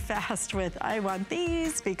have to be fast with. I want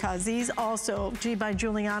these because these also, G by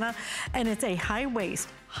Giuliana, and it's a high waist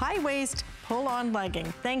pull-on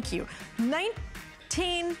legging. Thank you.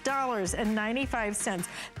 $19.95.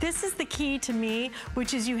 This is the key to me,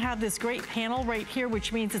 which is you have this great panel right here,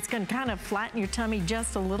 which means it's going to kind of flatten your tummy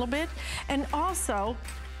just a little bit. And also,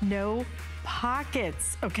 no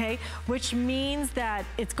pockets, okay? Which means that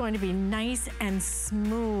it's going to be nice and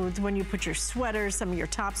smooth when you put your sweaters, some of your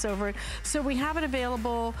tops over it. So we have it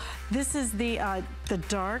available. This is the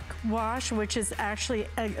dark wash, which is actually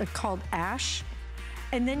called Ash.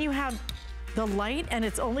 And then you have the light, and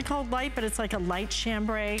it's only called light, but it's like a light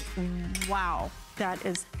chambray. Wow, that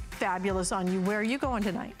is fabulous on you. Where are you going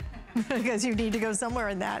tonight? Because you need to go somewhere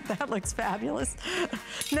in that. That looks fabulous.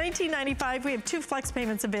 $19.95. We have 2 flex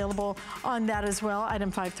payments available on that as well. Item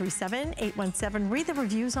 537-817. Read the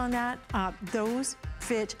reviews on that. Those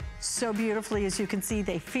fit so beautifully. As you can see,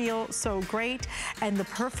 they feel so great. And the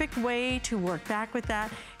perfect way to work back with that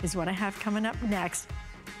is what I have coming up next.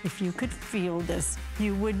 If you could feel this,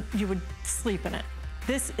 you would sleep in it.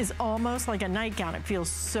 This is almost like a nightgown. It feels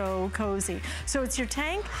so cozy. So it's your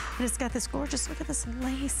tank, but it's got this gorgeous, look at this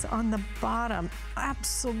lace on the bottom.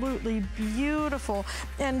 Absolutely beautiful.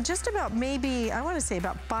 And just about maybe, I want to say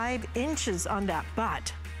about 5 inches on that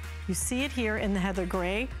butt. You see it here in the heather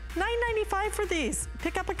gray. $9.95 for these.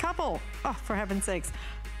 Pick up a couple. Oh, for heaven's sakes.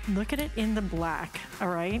 Look at it in the black, all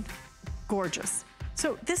right? Gorgeous.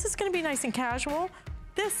 So this is going to be nice and casual.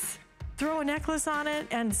 This, throw a necklace on it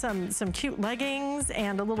and some cute leggings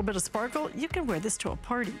and a little bit of sparkle. You can wear this to a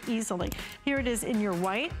party easily. Here it is in your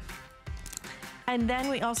white. And then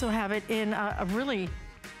we also have it in a really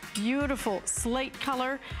beautiful slate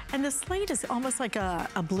color. And the slate is almost like a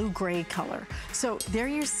blue-gray color. So there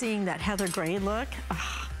you're seeing that heather gray look.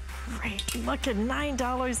 Oh, great. Look at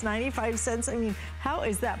 $9.95. I mean, how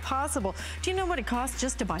is that possible? Do you know what it costs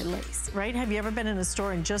just to buy lace, right? Have you ever been in a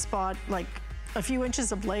store and just bought like a few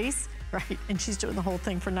inches of lace? Right, and she's doing the whole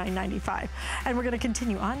thing for $9.95. And we're gonna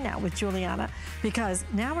continue on now with Giuliana because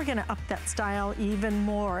now we're gonna up that style even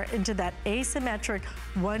more into that asymmetric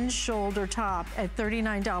one shoulder top at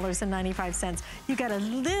 $39.95. You got a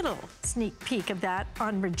little sneak peek of that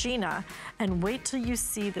on Regina, and wait till you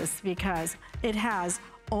see this because it has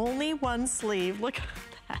only one sleeve. Look,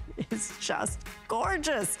 that is just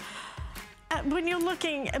gorgeous. When you're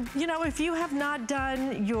looking, you know, if you have not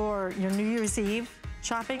done your New Year's Eve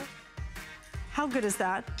shopping, how good is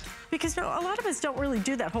that? Because you know, a lot of us don't really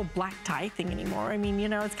do that whole black tie thing anymore. I mean, you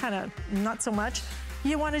know, it's kind of not so much.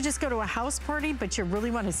 You want to just go to a house party, but you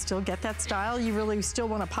really want to still get that style. You really still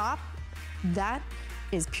want to pop. That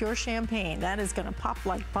is pure champagne. That is going to pop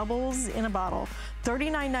like bubbles in a bottle.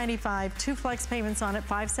 $39.95, 2 flex payments on it,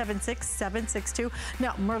 576-762.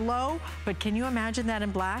 Now, Merlot, but can you imagine that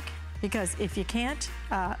in black? Because if you can't,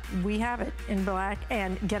 we have it in black,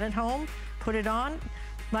 and get it home, put it on.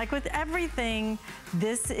 Like with everything,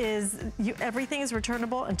 everything is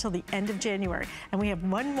returnable until the end of January. And we have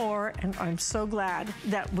one more, and I'm so glad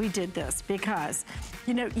that we did this because,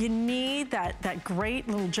 you know, you need that great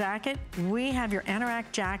little jacket. We have your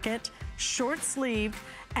anorak jacket, short sleeved,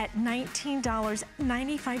 at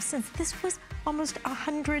 $19.95. This was almost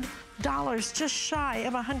 $100, just shy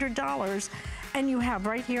of $100. And you have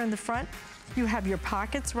right here in the front, you have your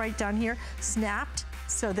pockets right down here, snapped,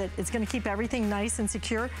 so that it's gonna keep everything nice and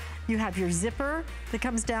secure. You have your zipper that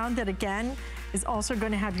comes down that again is also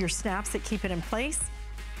gonna have your snaps that keep it in place.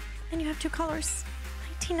 And you have 2 colors,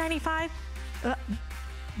 $19.95.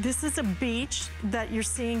 This is a beach that you're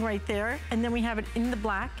seeing right there. And then we have it in the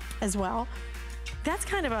black as well. that's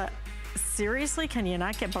kind of a, seriously, can you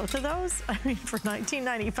not get both of those? I mean, for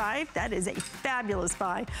 $19.95, that is a fabulous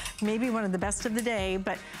buy. Maybe one of the best of the day,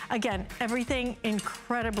 but again, everything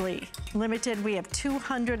incredibly limited. We have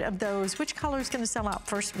 200 of those. Which color is gonna sell out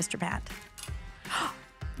first, Mr. Pat?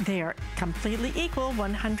 They are completely equal,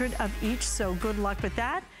 100 of each, so good luck with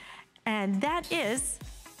that. And that is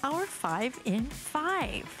our 5 in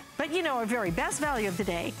 5. But you know, our very best value of the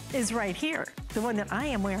day is right here. The one that I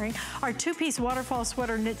am wearing, our 2-piece waterfall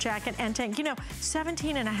sweater, knit jacket, and tank. You know,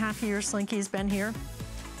 17 and a half years Slinky's been here.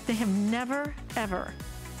 They have never, ever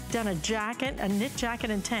done a jacket, a knit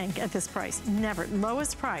jacket and tank at this price. Never.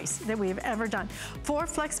 Lowest price that we have ever done. 4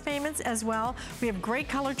 flex payments as well. We have great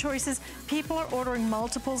color choices. People are ordering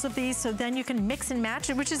multiples of these, so then you can mix and match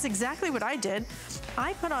it, which is exactly what I did.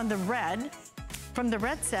 I put on the red from the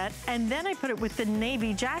red set, and then I put it with the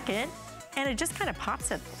navy jacket, and it just kind of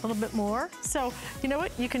pops it a little bit more. So, you know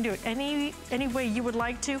what? You can do it any way you would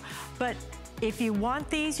like to, but if you want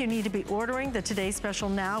these, you need to be ordering the Today Special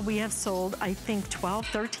now. We have sold, I think,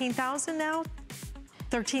 13,000 now?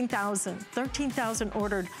 13,000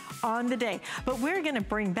 ordered on the day. But we're gonna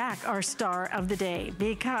bring back our star of the day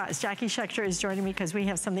because Jackie Schechter is joining me because we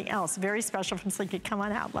have something else very special from Slinky. Come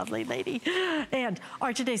on out, lovely lady. And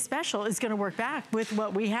our today's special is gonna work back with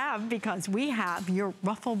what we have because we have your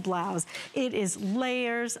ruffle blouse. It is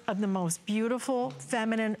layers of the most beautiful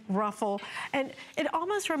feminine ruffle. And it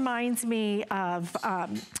almost reminds me of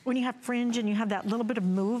when you have fringe and you have that little bit of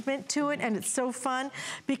movement to it, and it's so fun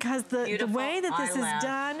because the way that this is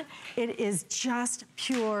done, it is just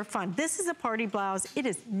pure fun. This is a party blouse. It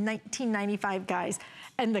is $19.95, guys.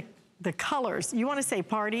 And the colors, you want to say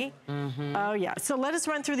party? Oh yeah. So let us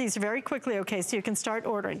run through these very quickly, okay, so you can start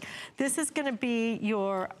ordering. This is going to be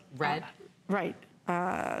your red. Right.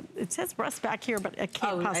 It says rust back here, but it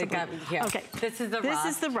can't possibly. Okay. This is the rust.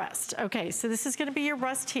 This is the rust. Okay, so this is going to be your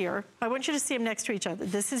rust here. I want you to see them next to each other.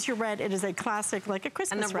 This is your red. It is a classic, like a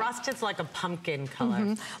Christmas red. And the rust is like a pumpkin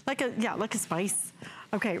color. Like a spice.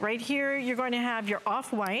 Okay, right here, you're going to have your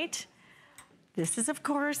off-white. This is, of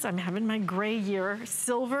course, I'm having my gray year,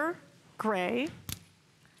 silver gray.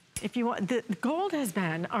 If you want, the gold has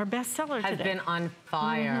been our best seller today. Has been on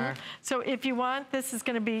fire. So if you want, this is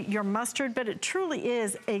gonna be your mustard, but it truly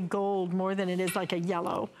is a gold more than it is like a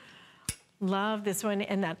yellow. Love this one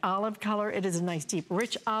in that olive color. It is a nice deep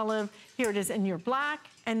rich olive. Here it is in your black.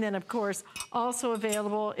 And then of course, also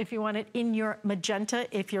available if you want it in your magenta,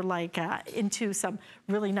 if you're like into some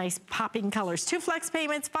really nice popping colors. 2 flex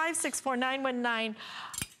payments, 564-919.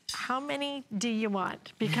 How many do you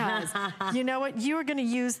want? Because you know what? You are going to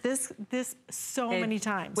use this so many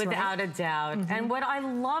times, without a doubt. And what I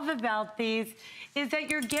love about these is that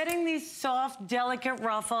you're getting these soft, delicate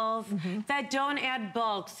ruffles that don't add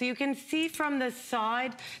bulk. So you can see from the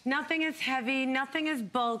side, nothing is heavy, nothing is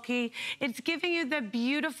bulky. It's giving you the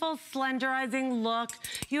beautiful slenderizing look.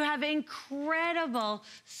 You have incredible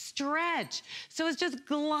stretch. So it's just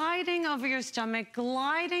gliding over your stomach,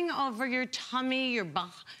 gliding over your tummy, your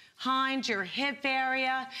behind your hip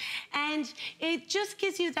area, and it just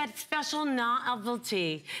gives you that special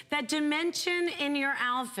novelty, that dimension in your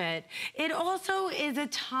outfit. It also is a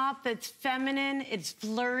top that's feminine, it's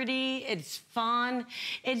flirty, it's fun,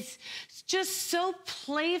 it's just so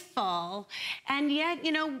playful, and yet,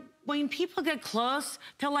 you know, when people get close,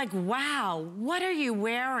 they're like, wow, what are you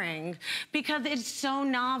wearing? Because it's so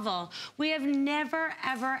novel. We have never,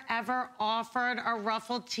 ever, ever offered our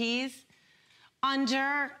ruffled tees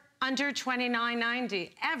under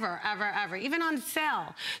 $29.90, ever, even on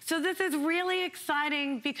sale. So this is really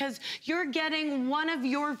exciting because you're getting one of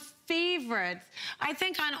your favorites. I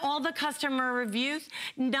think on all the customer reviews,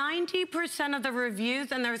 90% of the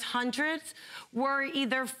reviews, and there's hundreds, were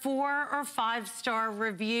either 4 or 5-star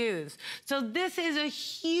reviews. So this is a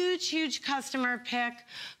huge, huge customer pick.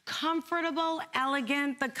 Comfortable,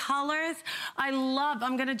 elegant, the colors I love.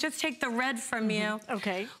 I'm gonna just take the red from you.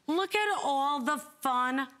 Okay. Look at all the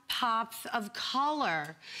fun pops of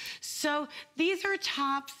color. So these are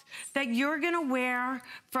tops that you're gonna wear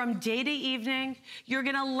from day to evening. You're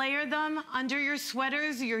gonna layer them under your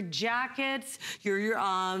sweaters, your jackets, your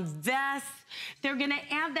vests. They're gonna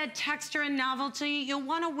add that texture and novelty. You'll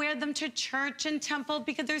wanna wear them to church and temple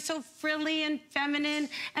because they're so frilly and feminine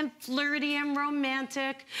and flirty and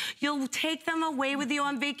romantic. You'll take them away with you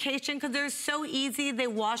on vacation because they're so easy. They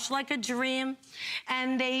wash like a dream,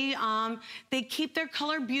 and they keep their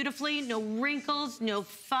color beautifully, no wrinkles, no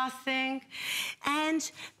fussing,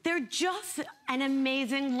 and they're just an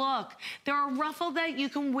amazing look. They're a ruffle that you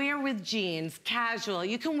can wear with jeans, casual.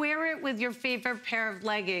 You can wear it with your favorite pair of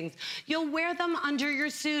leggings. You'll wear them under your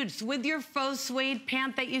suits with your faux suede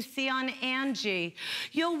pant that you see on Angie.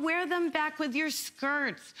 You'll wear them back with your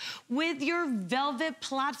skirts, with your velvet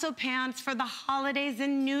palazzo pants for the holidays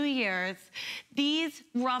and New Year's. These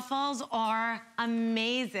ruffles are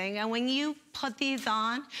amazing. And when you put these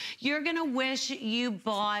on, you're gonna wish you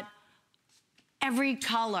bought every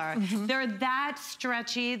color. They're that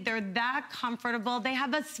stretchy, they're that comfortable. They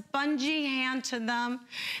have a spongy hand to them.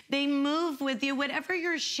 They move with you, whatever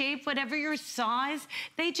your shape, whatever your size,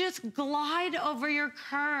 they just glide over your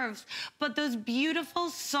curves. But those beautiful,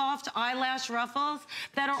 soft eyelash ruffles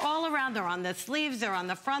that are all around, they're on the sleeves, they're on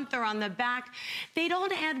the front, they're on the back. They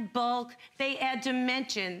don't add bulk, they add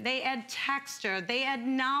dimension, they add texture, they add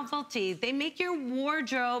novelty. They make your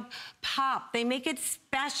wardrobe pop, they make it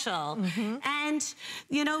special. And,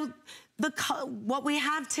 you know, what we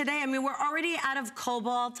have today, I mean, we're already out of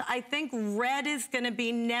cobalt. I think red is gonna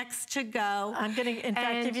be next to go. I'm gonna, in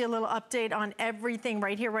fact, give you a little update on everything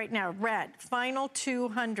right here, right now. Red, final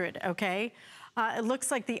 200, okay? It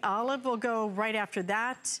looks like the olive will go right after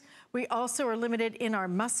that. We also are limited in our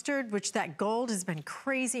mustard, which that gold has been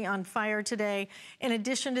crazy on fire today. In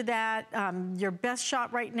addition to that, your best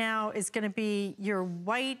shot right now is gonna be your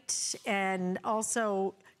white, and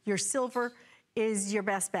also your silver is your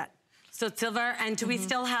best bet. So silver, and do we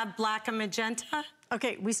still have black and magenta?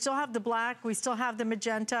 Okay, we still have the black, we still have the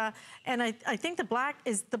magenta, and I think the black,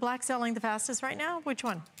 is the black selling the fastest right now? Which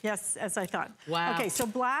one? Yes, as I thought. Wow. Okay, so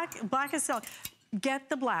black is selling. Get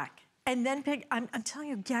the black. And then pick, I'm telling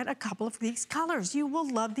you, get a couple of these colors. You will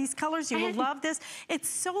love these colors. You will love this. It's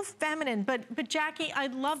so feminine. But Jackie, I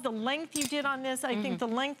love the length you did on this. I think the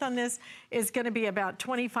length on this is going to be about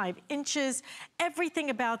 25 inches. Everything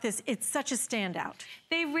about this, it's such a standout.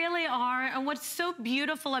 They really are. And what's so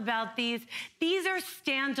beautiful about these are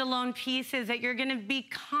standalone pieces that you're going to be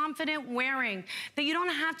confident wearing, that you don't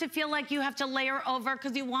have to feel like you have to layer over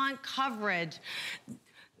because you want coverage.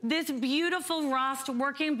 This beautiful rust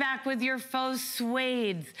working back with your faux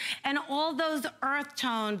suedes and all those earth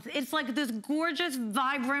tones. It's like this gorgeous,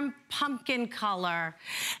 vibrant pumpkin color.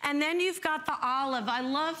 And then you've got the olive. I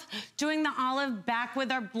love doing the olive back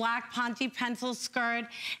with our black Ponte pencil skirt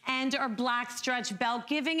and our black stretch belt,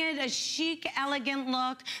 giving it a chic, elegant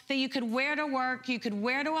look that you could wear to work, you could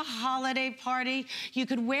wear to a holiday party, you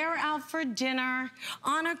could wear out for dinner,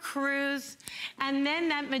 on a cruise. And then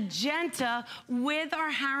that magenta with our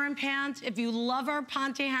harem pants. If you love our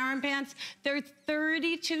Ponte harem pants, they're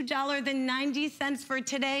 $32.90 for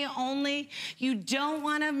today only. You don't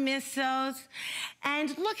want to miss those.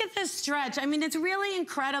 And look at this stretch. I mean, it's really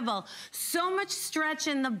incredible. So much stretch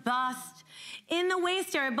in the bust, in the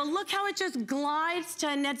waist area, but look how it just glides to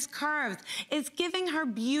Annette's curves. It's giving her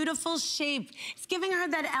beautiful shape. It's giving her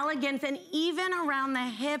that elegance, and even around the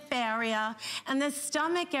hip area and the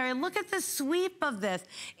stomach area. Look at the sweep of this.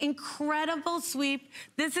 Incredible sweep.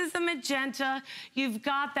 This is the magenta. You've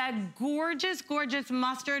got that gorgeous, gorgeous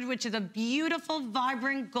mustard, which is a beautiful,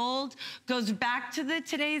 vibrant gold. Goes back to the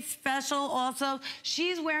today's special also.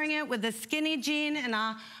 She's wearing it with a skinny jean and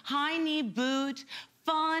a high knee boot.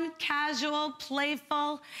 Fun, casual,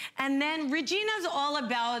 playful. And then Regina's all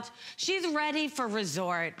about, she's ready for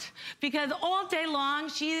resort, because all day long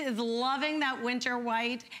she is loving that winter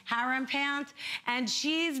white harem pants, and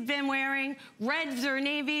she's been wearing reds or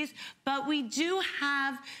navies, but we do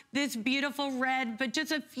have this beautiful red, but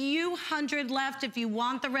just a few hundred left. If you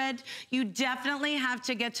want the red, you definitely have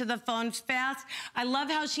to get to the phones fast. I love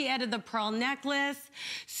how she added the pearl necklace.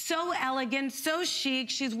 So elegant, so chic.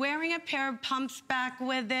 She's wearing a pair of pumps back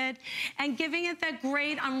with it and giving it that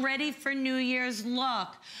great I'm ready for New Year's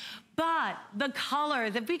look. But the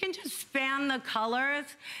colors, if we can just span the colors,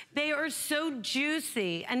 they are so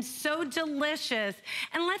juicy and so delicious.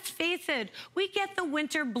 And let's face it, we get the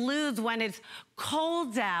winter blues when it's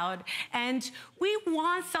cold out, and we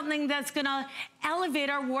want something that's gonna elevate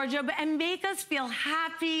our wardrobe and make us feel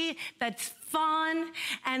happy, that's fun,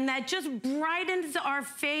 and that just brightens our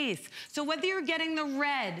face. So whether you're getting the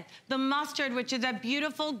red, the mustard, which is that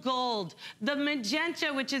beautiful gold, the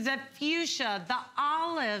magenta, which is that fuchsia, the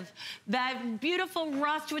olive, that beautiful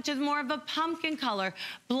rust, which is more of a pumpkin color,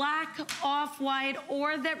 black, off-white,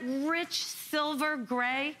 or that rich silver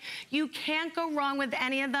gray, you can't go wrong with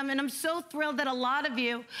any of them. And I'm so thrilled that a lot of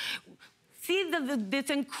you see this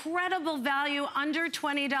incredible value under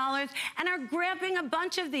 $20 and are grabbing a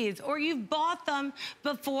bunch of these, or you've bought them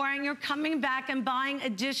before and you're coming back and buying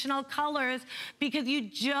additional colors because you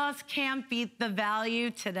just can't beat the value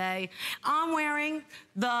today. I'm wearing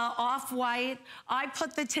the off-white. I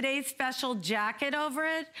put the Today's Special jacket over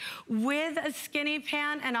it with a skinny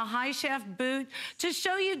pant and a high shaft boot to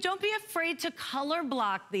show you, don't be afraid to color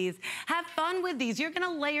block these. Have fun with these. You're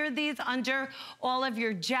gonna layer these under all of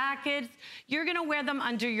your jackets. You're gonna wear them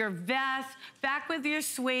under your vest, back with your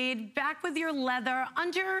suede, back with your leather,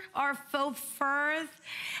 under our faux furs.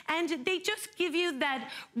 And they just give you that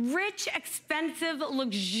rich, expensive,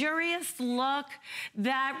 luxurious look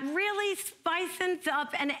that really spicens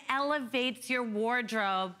up and elevates your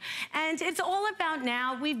wardrobe. And it's all about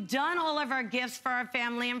now. We've done all of our gifts for our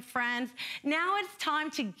family and friends. Now it's time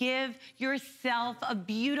to give yourself a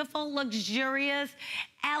beautiful, luxurious,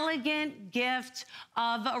 elegant gift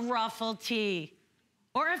of a ruffle tee,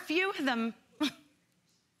 or a few of them.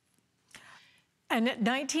 And at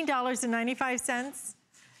 $19.95,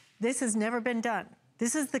 this has never been done.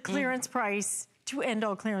 This is the clearance price to end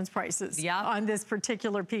all clearance prices on this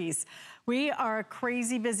particular piece. We are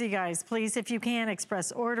crazy busy, guys. Please, if you can,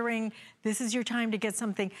 express ordering. This is your time to get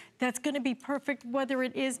something that's gonna be perfect, whether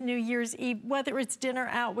it is New Year's Eve, whether it's dinner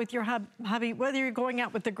out with your hubby, whether you're going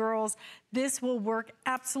out with the girls. This will work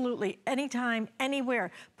absolutely anytime,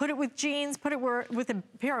 anywhere. Put it with jeans, put it with a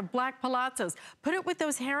pair of black palazzos, put it with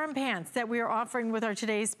those harem pants that we are offering with our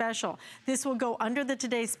Today's Special. This will go under the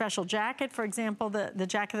Today's Special jacket, for example, the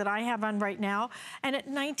jacket that I have on right now, and at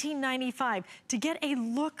 $19.95, to get a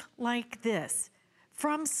look like this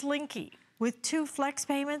from Slinky with 2 flex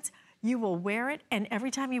payments, you will wear it, and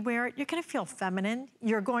every time you wear it, you're gonna feel feminine.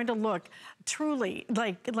 You're going to look truly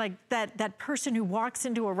like that person who walks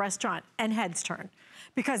into a restaurant and heads turn,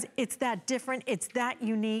 because it's that different, it's that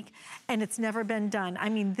unique, and it's never been done. I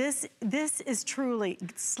mean, this is truly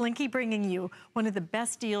Slinky bringing you one of the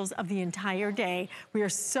best deals of the entire day. We are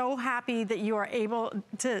so happy that you are able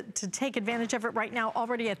to take advantage of it right now.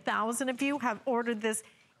 Already 1,000 of you have ordered this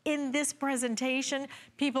in this presentation.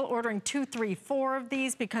 People ordering 2, 3, 4 of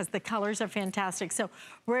these because the colors are fantastic. So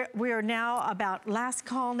we are now about last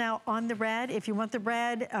call now on the red. If you want the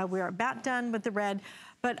red, we're about done with the red.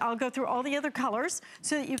 But I'll go through all the other colors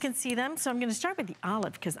so that you can see them. So I'm gonna start with the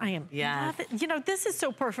olive because I am, you know, this is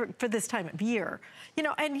so perfect for this time of year. You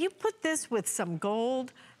know, and you put this with some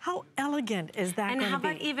gold. How elegant is that gonna be? And how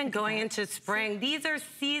about even going into spring? These are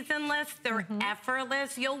seasonless, they're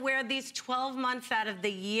effortless. You'll wear these 12 months out of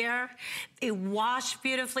the year. They wash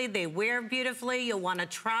beautifully, they wear beautifully. You'll wanna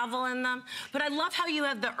travel in them. But I love how you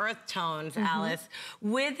have the earth tones, Alice,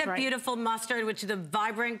 with the beautiful mustard, which is the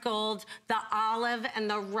vibrant gold, the olive, and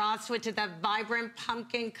the rust, which is that vibrant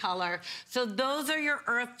pumpkin color. So those are your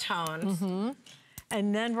earth tones.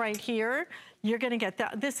 And then right here, you're gonna get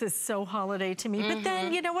that. This is so holiday to me. But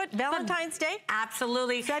then, you know what? Valentine's Day?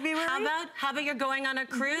 Absolutely. February? How about you're going on a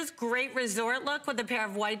cruise? Great resort look with a pair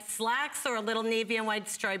of white slacks or a little navy and white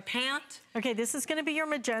striped pant. Okay, this is gonna be your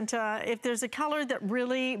magenta. If there's a color that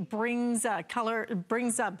really brings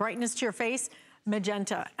brightness to your face,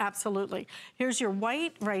 magenta, absolutely. Here's your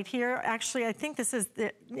white right here. Actually, I think this is,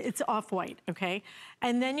 it's off-white, okay?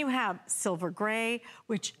 And then you have silver gray,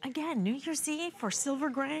 which again, New Year's Eve for silver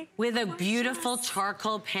gray. With a beautiful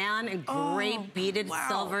charcoal pan and great beaded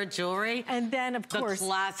silver jewelry. And then of course, the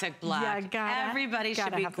classic black. Everybody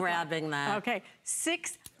should be grabbing that. Okay,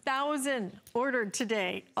 6,000 ordered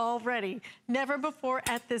today already. Never before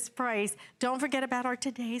at this price. Don't forget about our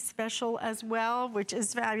Today's Special as well, which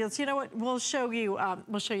is fabulous. You know what? We'll show you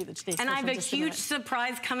the Today's Special. And I have a huge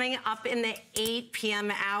surprise coming up in the 8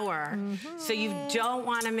 p.m. hour. So you don't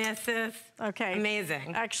want to miss this. Okay.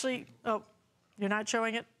 Amazing. Actually, oh, you're not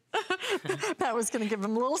showing it? That was going to give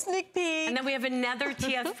them a little sneak peek. And then we have another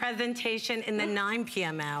TS presentation in the 9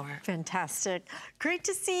 p.m. hour. Fantastic. Great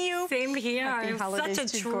to see you. Same here. Happy holidays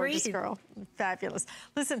such a to gorgeous treat. girl. Fabulous.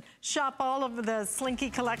 Listen, shop all of the Slinky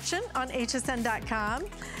collection on hsn.com.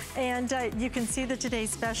 And you can see the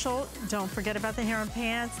Today's Special. Don't forget about the harem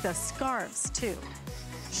pants, the scarves too.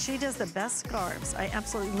 She does the best scarves. I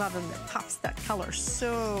absolutely love them. It pops that color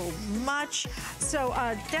so much. So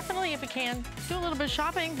definitely, if you can, do a little bit of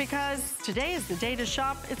shopping because today is the day to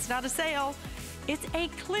shop. It's not a sale. It's a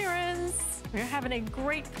clearance. We're having a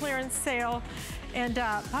great clearance sale. And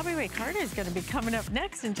Bobby Ray Carter is going to be coming up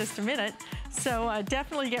next in just a minute. So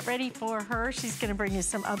definitely get ready for her. She's going to bring you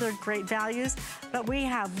some other great values. But we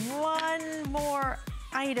have one more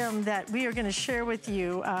item that we are going to share with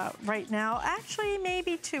you right now. Actually,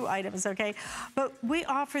 maybe 2 items, okay? But we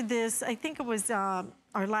offered this, I think it was our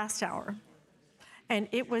last hour. and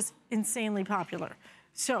it was insanely popular.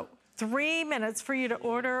 So 3 minutes for you to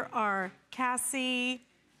order our Cassie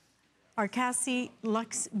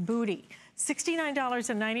Luxe Booty.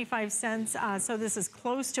 $69.95, so this is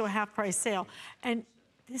close to a half price sale. And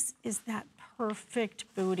this is that perfect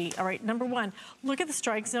booty. All right, number one, look at the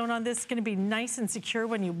strike zone on this. It's gonna be nice and secure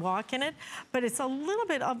when you walk in it, but it's a little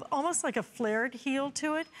bit of almost like a flared heel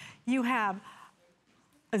to it. You have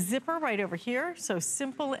a zipper right over here, so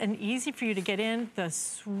simple and easy for you to get in. The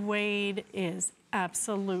suede is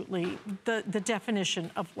absolutely the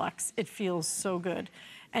definition of luxe. It feels so good.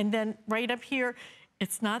 And then right up here,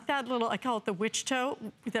 it's not that little, I call it the witch toe,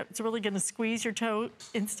 that's really gonna squeeze your toe.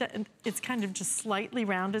 Instead, it's kind of just slightly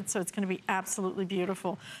rounded, so it's gonna be absolutely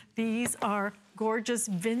beautiful. These are gorgeous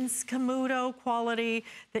Vince Camuto quality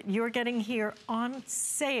that you're getting here on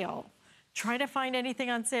sale. Try to find anything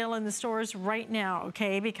on sale in the stores right now,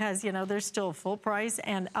 okay? Because, you know, they're still full price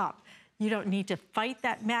and up. You don't need to fight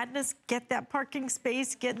that madness, get that parking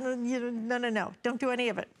space, no, don't do any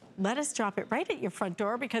of it. Let us drop it right at your front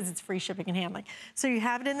door because it's free shipping and handling. So you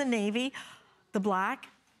have it in the navy, the black.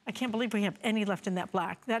 I can't believe we have any left in that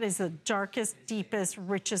black. That is the darkest, deepest,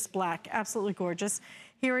 richest black. Absolutely gorgeous.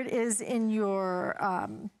 Here it is in your,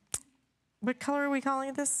 what color are we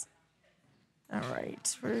calling this? All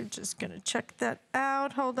right, we're just gonna check that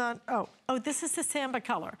out. Hold on. Oh, this is the Samba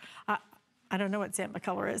color. I don't know what Samba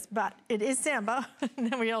color is, but it is Samba.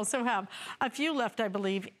 And then we also have a few left, I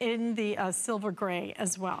believe, in the silver gray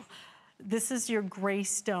as well. This is your gray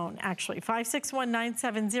stone, actually.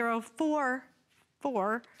 561970,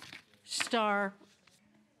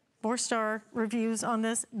 four-star reviews on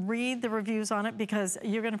this. Read the reviews on it because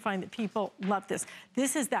you're gonna find that people love this.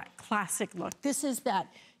 This is that classic look. This is that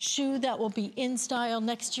shoe that will be in style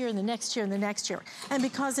next year and the next year and the next year. And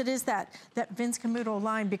because it is that Vince Camuto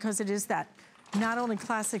line, because it is that not only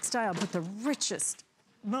classic style, but the richest,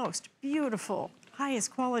 most beautiful,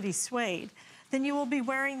 highest quality suede, then you will be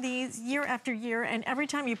wearing these year after year, and every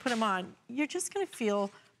time you put them on, you're just gonna feel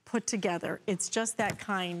put together. It's just that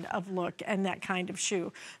kind of look and that kind of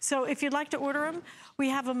shoe. So if you'd like to order them, we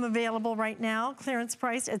have them available right now, clearance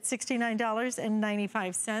price at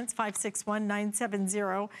 $69.95,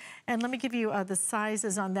 561970. And let me give you the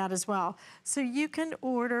sizes on that as well. So you can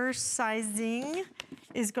order sizing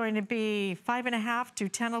is going to be 5.5 to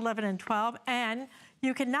 10, 11, and 12. And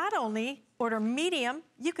you can not only order medium,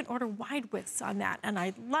 you can order wide widths on that. And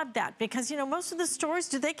I love that because, you know, most of the stores,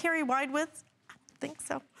 do they carry wide widths? I don't think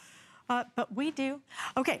so. But we do.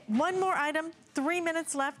 Okay, one more item, 3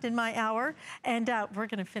 minutes left in my hour, and we're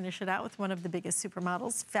gonna finish it out with one of the biggest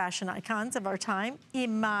supermodels, fashion icons of our time.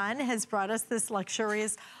 Iman has brought us this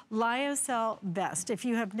luxurious lyocell vest. If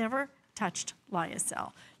you have never touched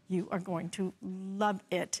lyocell, you are going to love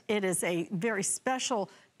it. It is a very special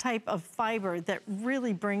type of fiber that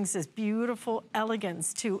really brings this beautiful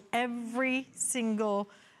elegance to every single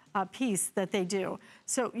piece that they do.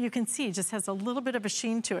 So you can see it just has a little bit of a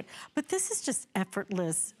sheen to it. But this is just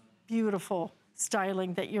effortless, beautiful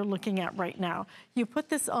styling that you're looking at right now. You put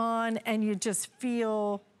this on and you just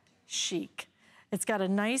feel chic. It's got a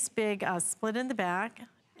nice big split in the back,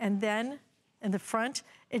 and then in the front,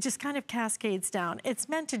 it just kind of cascades down. It's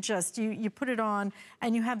meant to just, you put it on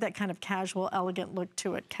and you have that kind of casual, elegant look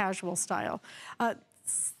to it, casual style.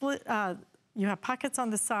 You have pockets on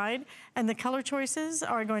the side, and the color choices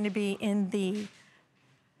are going to be in the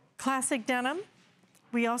classic denim.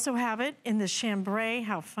 We also have it in the chambray.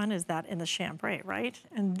 How fun is that in the chambray, right?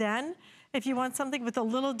 And then, if you want something with a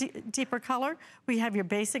little deeper color, we have your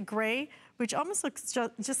basic gray, which almost looks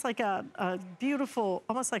just like a beautiful,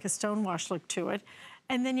 almost like a stonewash look to it.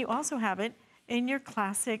 And then you also have it in your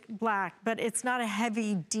classic black, but it's not a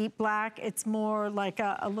heavy, deep black. It's more like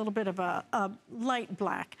a little bit of a light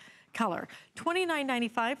black color.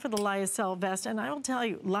 $29.95 for the lyocell vest, and I will tell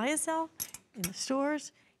you, lyocell in the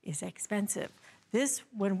stores is expensive. This,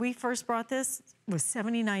 when we first brought this, was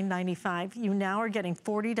 $79.95. You now are getting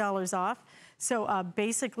 $40 off. So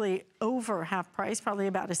basically over half price, probably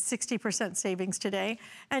about a 60% savings today,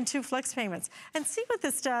 and 2 flex payments. And see what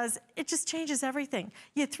this does, it just changes everything.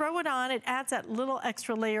 You throw it on, it adds that little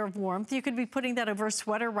extra layer of warmth. You could be putting that over a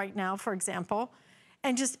sweater right now, for example,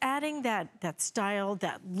 and just adding that style,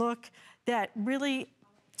 that look, that really,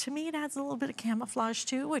 to me, it adds a little bit of camouflage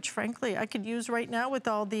too, which frankly, I could use right now with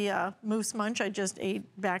all the moose munch I just ate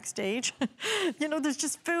backstage. You know, there's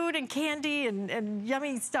just food and candy and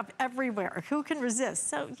yummy stuff everywhere. Who can resist?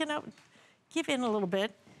 So, you know, give in a little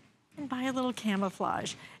bit and buy a little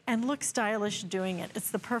camouflage and look stylish doing it. It's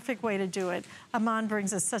the perfect way to do it. Aman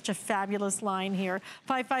brings us such a fabulous line here.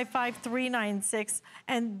 555-396,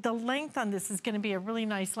 and the length on this is gonna be a really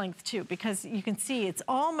nice length too, because you can see it's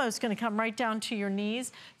almost gonna come right down to your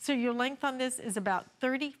knees. So your length on this is about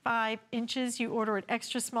 35 inches. You order it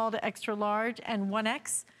extra small to extra large and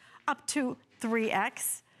 1X up to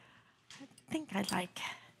 3X. I think I like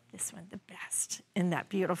this one the best in that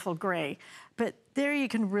beautiful gray. But there you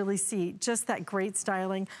can really see just that great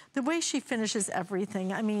styling. The way she finishes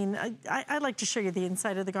everything. I mean, I like to show you the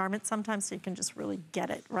inside of the garment sometimes so you can just really get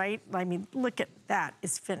it, right? I mean, look at that,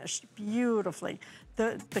 is finished beautifully.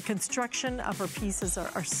 The construction of her pieces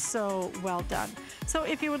are so well done. So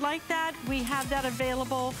if you would like that, we have that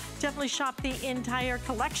available. Definitely shop the entire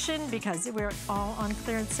collection because we're all on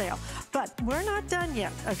clearance sale. But we're not done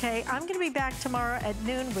yet, okay? I'm gonna be back tomorrow at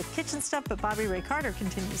noon with kitchen stuff, but Bobby Ray Carter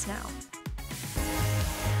continues now.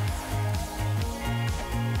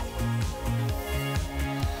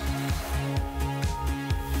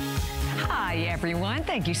 Hi, everyone.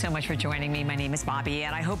 Thank you so much for joining me. My name is Bobby,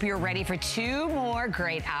 and I hope you're ready for 2 more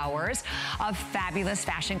great hours of fabulous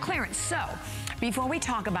fashion clearance. So, before we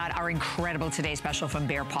talk about our incredible Today Special from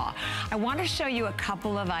Bear Paw, I want to show you a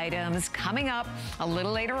couple of items coming up a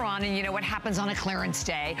little later on, and you know what happens on a clearance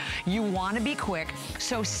day. You want to be quick,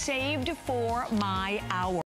 so saved for my hour.